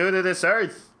did we do to this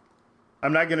earth?"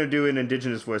 I'm not gonna do an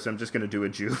indigenous voice. I'm just gonna do a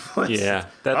Jew voice. Yeah.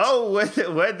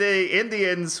 When the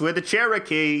Indians, with the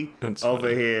Cherokee That's over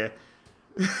funny. here.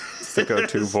 It's the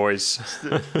go-to voice.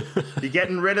 You're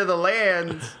getting rid of the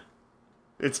land.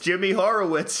 It's Jimmy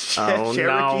Horowitz. Oh,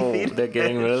 Cherokee no, Theater. they're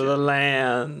getting rid of the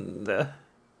land.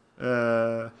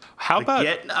 How about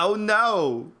Oh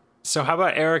no. how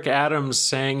about Eric Adams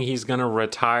saying he's going to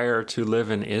retire to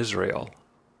live in Israel?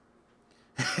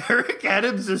 Eric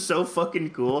Adams is so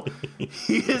fucking cool.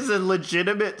 He is a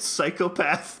legitimate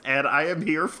psychopath, and I am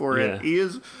here for it. Yeah. He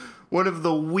is one of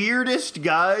the weirdest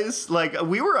guys. Like,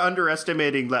 we were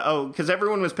underestimating because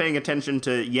everyone was paying attention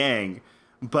to Yang.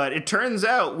 But it turns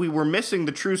out we were missing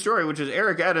the true story, which is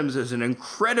Eric Adams is an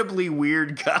incredibly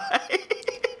weird guy.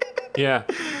 Yeah,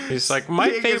 he's like my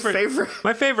Being his favorite.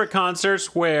 My favorite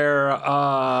concerts where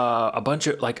a bunch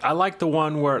of I like the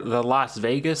one where the Las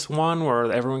Vegas one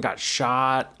where everyone got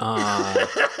shot.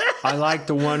 I like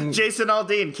the one. Jason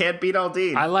Aldean can't beat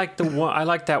Aldean. I like the one. I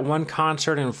like that one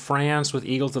concert in France with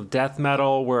Eagles of Death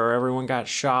Metal where everyone got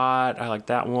shot. I like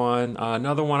that one.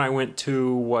 Another one I went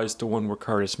to was the one where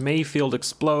Curtis Mayfield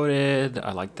exploded.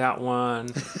 I like that one.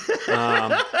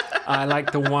 I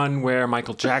like the one where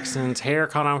Michael Jackson's hair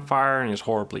caught on fire and he's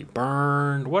horribly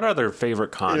burned. What other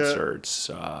favorite concerts?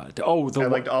 I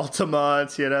liked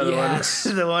Altamont. You know, Yes.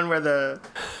 the one where that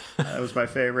was my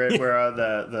favorite, where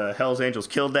the Hells Angels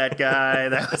killed that guy.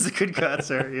 That was a good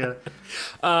concert.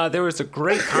 Yeah. There was a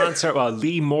great concert.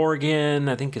 Lee Morgan,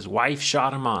 I think his wife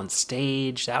shot him on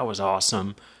stage. That was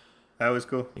awesome. That was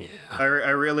cool. Yeah. I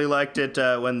really liked it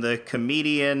when the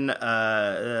comedian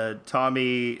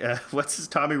Tommy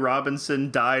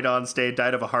Robinson died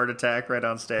of a heart attack right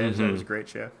on stage. That was a great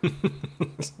show.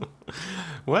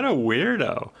 What a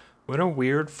weirdo. What a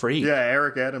weird freak. Yeah,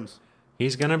 Eric Adams.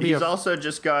 He's going to be He's also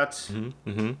just got...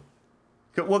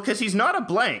 Well, because he's not a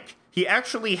blank. He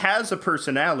actually has a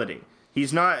personality.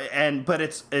 He's not... But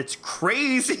it's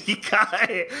crazy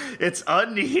guy. It's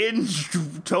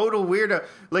unhinged, total weirdo.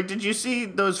 Like, did you see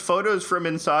those photos from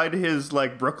inside his,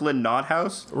 like, Brooklyn knot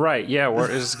house? Right, yeah, where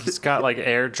he's got like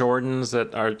Air Jordans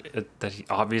that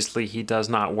obviously he does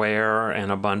not wear,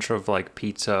 and a bunch of like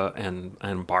pizza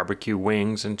and barbecue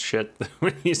wings and shit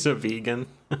when he's a vegan.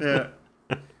 Yeah.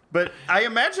 But I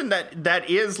imagine that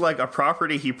is like a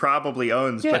property he probably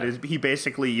owns, Yeah. but he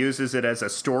basically uses it as a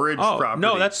storage property.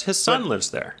 No, that's his son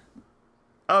lives there.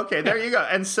 Okay, there you go.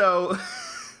 And so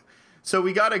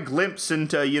we got a glimpse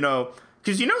into, you know,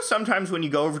 because you know sometimes when you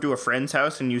go over to a friend's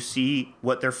house and you see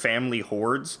what their family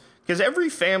hoards, because every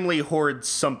family hoards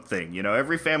something, you know,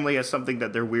 every family has something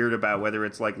that they're weird about, whether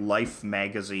it's like Life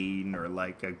magazine or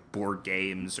like board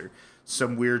games or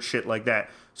some weird shit like that.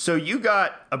 So you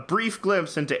got a brief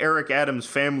glimpse into Eric Adams'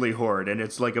 family hoard, and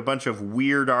it's like a bunch of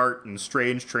weird art and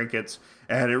strange trinkets,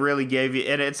 and it really gave you,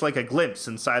 and it's like a glimpse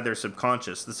inside their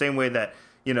subconscious, the same way that,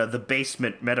 you know, the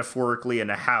basement metaphorically in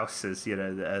a house is, you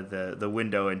know, the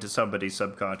window into somebody's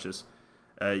subconscious.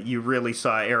 You really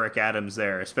saw Eric Adams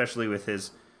there, especially with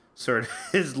his sort of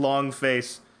his long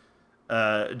face,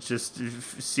 just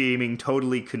seeming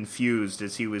totally confused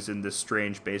as he was in this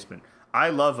strange basement. I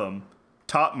love him.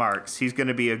 Top marks. He's going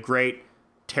to be a great,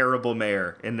 terrible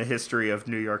mayor in the history of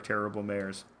New York terrible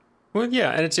mayors. Well,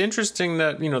 yeah, and it's interesting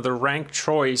that, you know, the ranked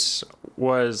choice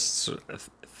was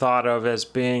thought of as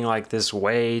being like this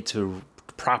way to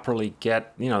properly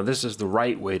get, you know, this is the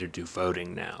right way to do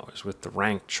voting now, is with the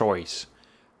ranked choice.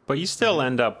 But you still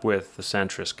end up with the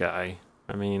centrist guy.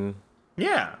 I mean...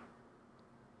 Yeah.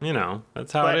 You know,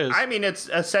 that's how it is. I mean, it's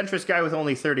a centrist guy with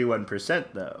only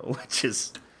 31%, though, which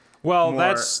is... Well, more...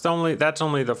 that's only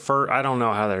the first. I don't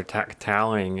know how they're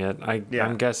tallying it.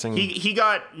 I'm guessing he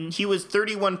was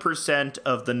 31%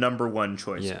 of the number one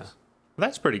choices. Yeah,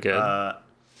 that's pretty good.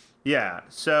 Yeah.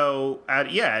 So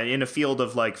in a field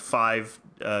of like 5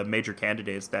 major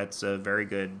candidates, that's a very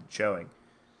good showing.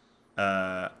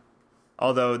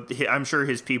 Although I'm sure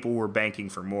his people were banking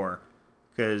for more,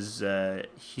 because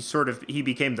he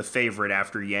became the favorite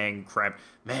after Yang crapped.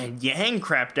 Man, Yang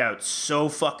crapped out so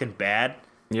fucking bad.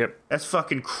 Yep. That's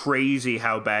fucking crazy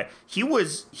how bad. He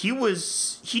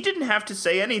didn't have to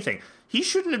say anything. He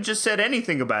shouldn't have just said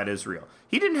anything about Israel.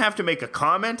 He didn't have to make a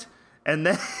comment, and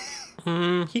then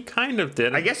he kind of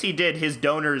did. I guess he did. His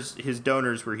donors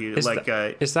were huge.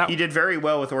 He did very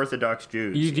well with Orthodox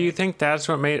Jews. Do you think that's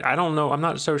what made, I don't know, I'm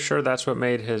not so sure that's what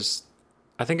made his,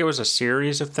 I think it was a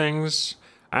series of things.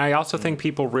 I also think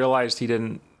people realized he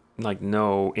didn't like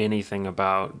know anything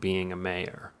about being a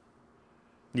mayor.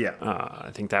 Yeah, I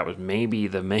think that was maybe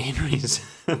the main reason.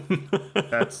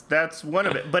 that's one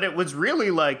of it. But it was really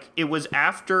like, it was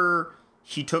after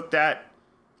he took that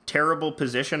terrible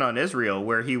position on Israel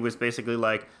where he was basically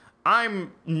like,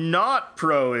 I'm not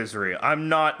pro-Israel. I'm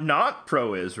not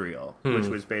pro-Israel, which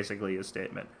was basically his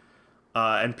statement.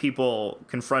 And people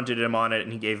confronted him on it,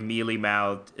 and he gave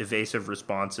mealy-mouthed, evasive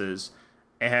responses.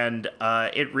 And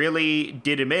it really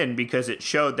did him in, because it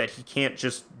showed that he can't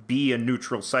just be a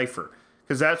neutral cipher.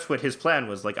 Because that's what his plan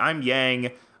was. Like, I'm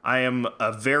Yang. I am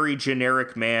a very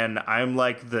generic man. I'm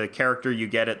like the character you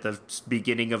get at the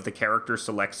beginning of the character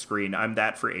select screen. I'm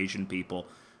that for Asian people.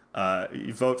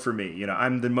 Vote for me. You know,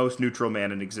 I'm the most neutral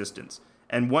man in existence.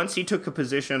 And once he took a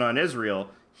position on Israel,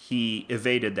 he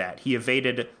evaded that. He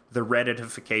evaded the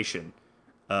Redditification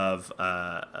of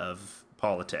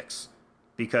politics,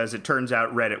 because it turns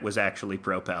out Reddit was actually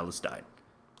pro-Palestine.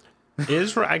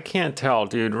 I can't tell,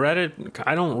 dude. Reddit,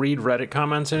 I don't read Reddit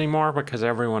comments anymore because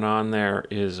everyone on there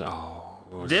is,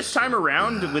 this time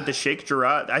around with the Sheikh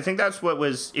Jarrah, I think that's what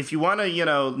was, if you want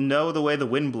to, know the way the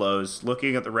wind blows,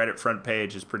 looking at the Reddit front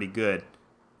page is pretty good.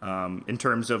 in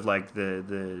terms of like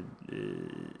the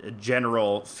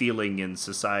general feeling in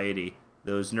society.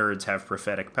 Those nerds have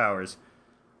prophetic powers.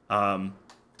 This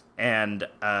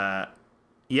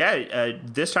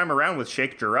time around with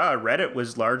Sheikh Jarrah, Reddit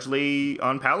was largely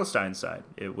on Palestine's side.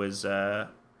 It was,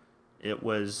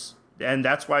 and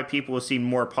that's why people seem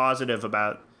more positive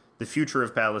about the future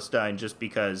of Palestine, just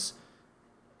because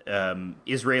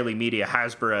Israeli media,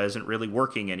 Hasbara, isn't really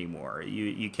working anymore.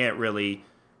 You can't really,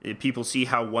 people see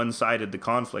how one-sided the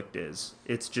conflict is.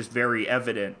 It's just very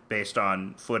evident based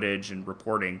on footage and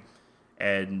reporting.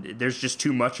 And there's just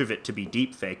too much of it to be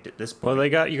deep faked at this point. Well,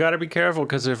 you got to be careful,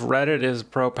 because if Reddit is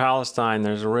pro-Palestine,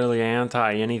 there's a really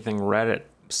anti-anything Reddit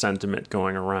sentiment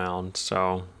going around.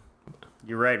 So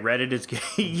you're right. Reddit is gay.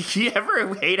 You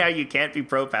ever hate how you can't be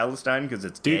pro-Palestine because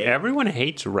it's gay? Dude, everyone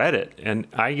hates Reddit, and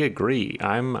I agree.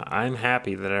 I'm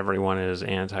happy that everyone is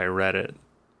anti-Reddit.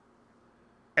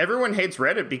 Everyone hates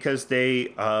Reddit because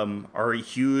they are a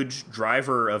huge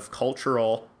driver of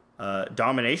cultural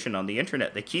domination on the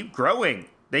internet. They keep growing.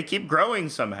 They keep growing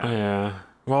somehow. Yeah.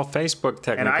 Well, Facebook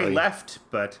technically. And I left,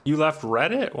 but You left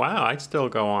Reddit? Wow, I'd still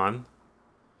go on.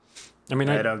 I mean,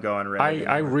 I don't go on Reddit I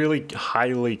anymore. really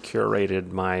highly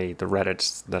curated the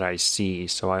Reddits that I see,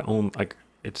 so I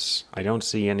don't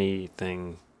see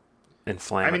anything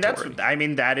inflammatory.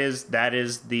 That is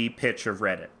the pitch of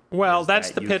Reddit. Well, is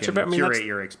that's that the you pitch can of it. I mean, curate that's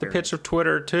your the experience. pitch of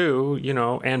Twitter too,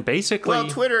 and basically, Well,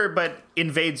 Twitter, but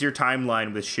invades your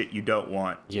timeline with shit you don't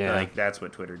want. Yeah. Like, that's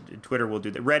what Twitter will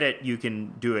do. Reddit, you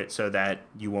can do it so that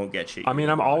you won't get shit. I mean,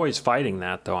 I'm always fighting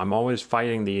that, though. I'm always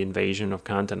fighting the invasion of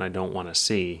content I don't want to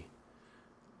see.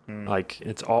 Like,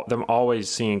 I'm always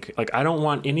seeing, like, I don't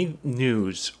want any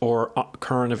news or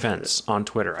current events on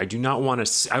Twitter. I do not want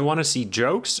to I want to see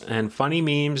jokes and funny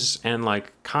memes and,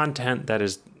 like, content that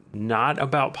is not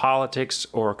about politics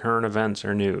or current events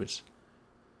or news.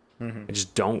 I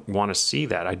just don't want to see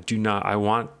that. I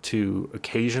want to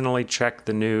occasionally check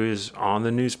the news on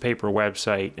the newspaper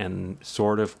website and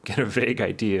sort of get a vague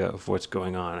idea of what's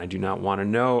going on. I do not want to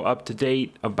know up to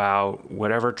date about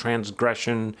whatever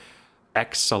transgression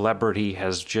X celebrity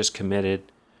has just committed.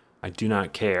 I do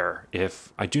not care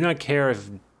if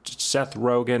Seth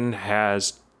Rogen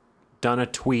has done a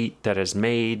tweet that has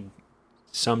made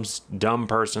some dumb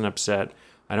person upset.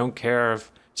 I don't care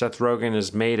if Seth Rogen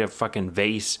has made a fucking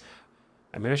vase.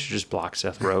 Maybe I should just block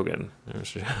Seth Rogen.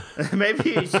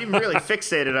 Maybe you seem really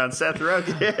fixated on Seth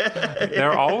Rogen.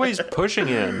 They're always pushing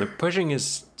him. They're pushing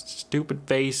his stupid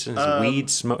face and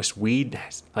his weed.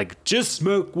 Like, just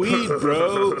smoke weed,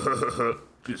 bro.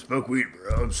 Just smoke weed,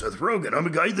 bro. I'm Seth Rogen. I'm a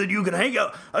guy that you can hang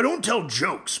out. I don't tell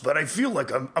jokes, but I feel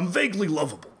like I'm vaguely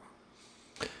lovable.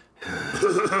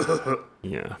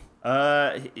 Yeah.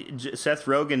 Seth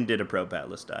Rogen did a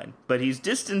pro-Palestine, but he's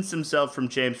distanced himself from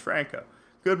James Franco.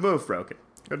 Good move, Rogen.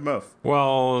 Good move.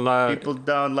 Well, People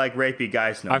don't like rapey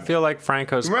guys no I more. feel like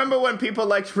Franco's. Remember when people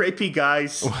liked rapey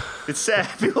guys? It's sad.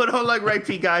 People don't like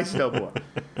rapey guys no more.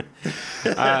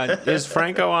 Is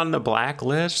Franco on the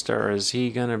blacklist, or is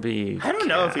he gonna be? I don't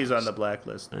know if he's on the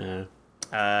blacklist. Yeah.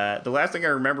 The last thing I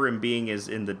remember him being is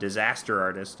in The Disaster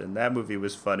Artist, and that movie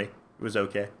was funny. It was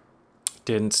okay.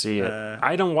 Didn't see it.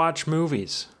 I don't watch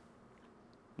movies.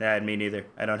 Nah, me neither.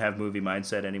 I don't have movie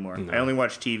mindset anymore. No. I only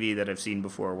watch TV that I've seen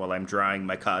before while I'm drying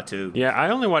my cartoon. Yeah, I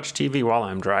only watch TV while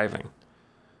I'm driving.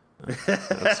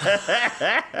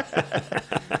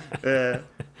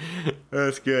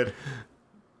 That's good.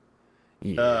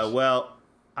 Yes. Well,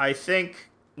 I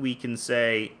think we can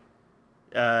say,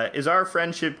 is our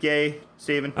friendship gay,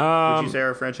 Steven? Would you say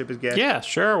our friendship is gay? Yeah,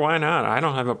 sure. Why not? I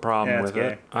don't have a problem Yeah, with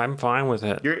it's it. I'm fine with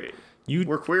it.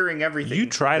 We're queering everything. You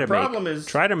try the to problem make is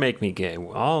try to make me gay.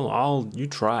 You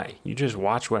try. You just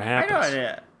watch what I happens.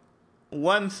 know.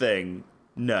 One thing,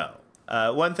 no.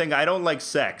 One thing, I don't like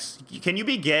sex. Can you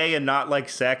be gay and not like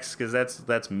sex? Because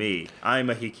that's me. I'm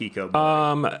a Hikiko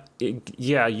boy.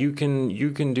 Yeah, you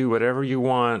can do whatever you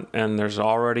want, and there's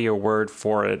already a word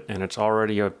for it, and it's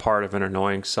already a part of an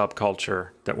annoying subculture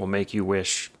that will make you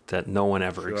wish that no one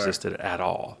ever existed at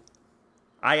all.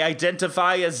 I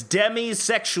identify as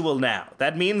demisexual now.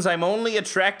 That means I'm only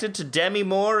attracted to Demi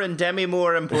Moore and Demi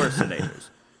Moore impersonators.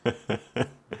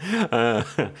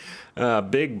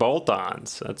 Big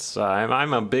bolt-ons. That's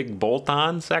I'm a big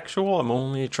bolt-on sexual. I'm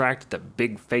only attracted to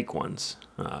big fake ones.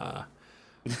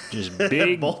 Just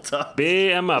big Bolt-ons.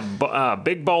 I'm a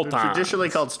big bolt-on. Traditionally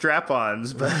called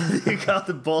strap-ons, but you call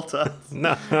them bolt-ons.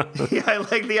 No. Yeah, I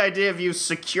like the idea of you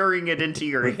securing it into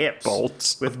your hips.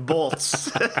 bolts. With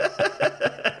bolts.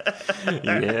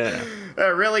 Yeah.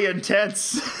 Really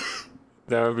intense.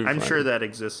 That would be I'm funny. sure that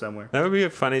exists somewhere. That would be a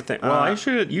funny thing. Well,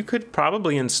 you could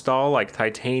probably install like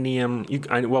titanium.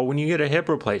 When you get a hip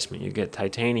replacement, you get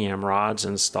titanium rods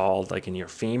installed like in your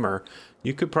femur.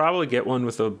 You could probably get one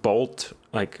with a bolt,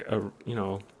 like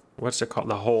what's it called?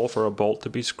 The hole for a bolt to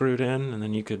be screwed in, and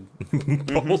then you could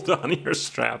bolt on your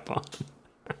strap on.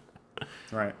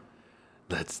 Right.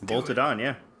 Let's Bolt it on,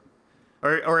 yeah.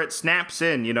 Or it snaps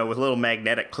in, with little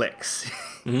magnetic clicks.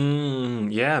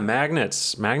 Yeah,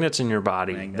 magnets in your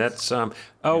body. Magnets.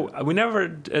 That's we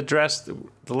never addressed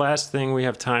the last thing we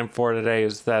have time for today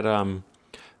is that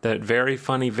that very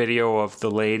funny video of the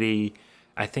lady,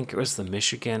 I think it was the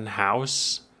Michigan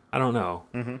House, I don't know,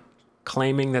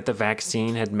 claiming that the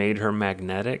vaccine had made her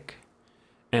magnetic.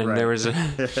 And there was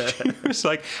she was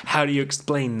like, how do you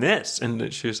explain this?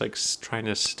 And she was like trying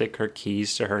to stick her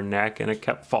keys to her neck and it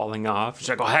kept falling off. She's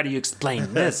like, well, how do you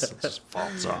explain this? It just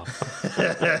falls off.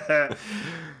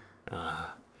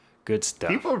 Good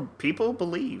stuff. People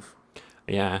believe.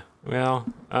 Yeah.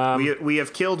 Well, We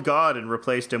have killed God and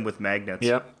replaced him with magnets.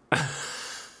 yep.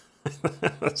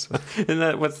 Isn't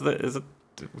that is it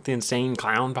what the insane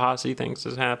clown posse thinks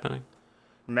is happening?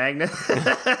 Magnets?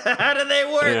 How do they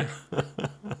work?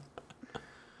 Yeah.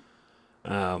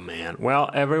 Oh, man.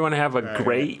 Well, everyone have a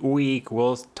great week.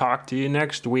 We'll talk to you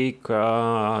next week.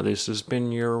 This has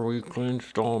been your weekly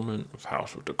installment of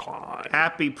House of Decline.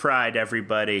 Happy Pride,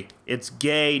 everybody. It's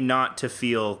gay not to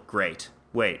feel great.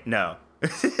 Wait, no.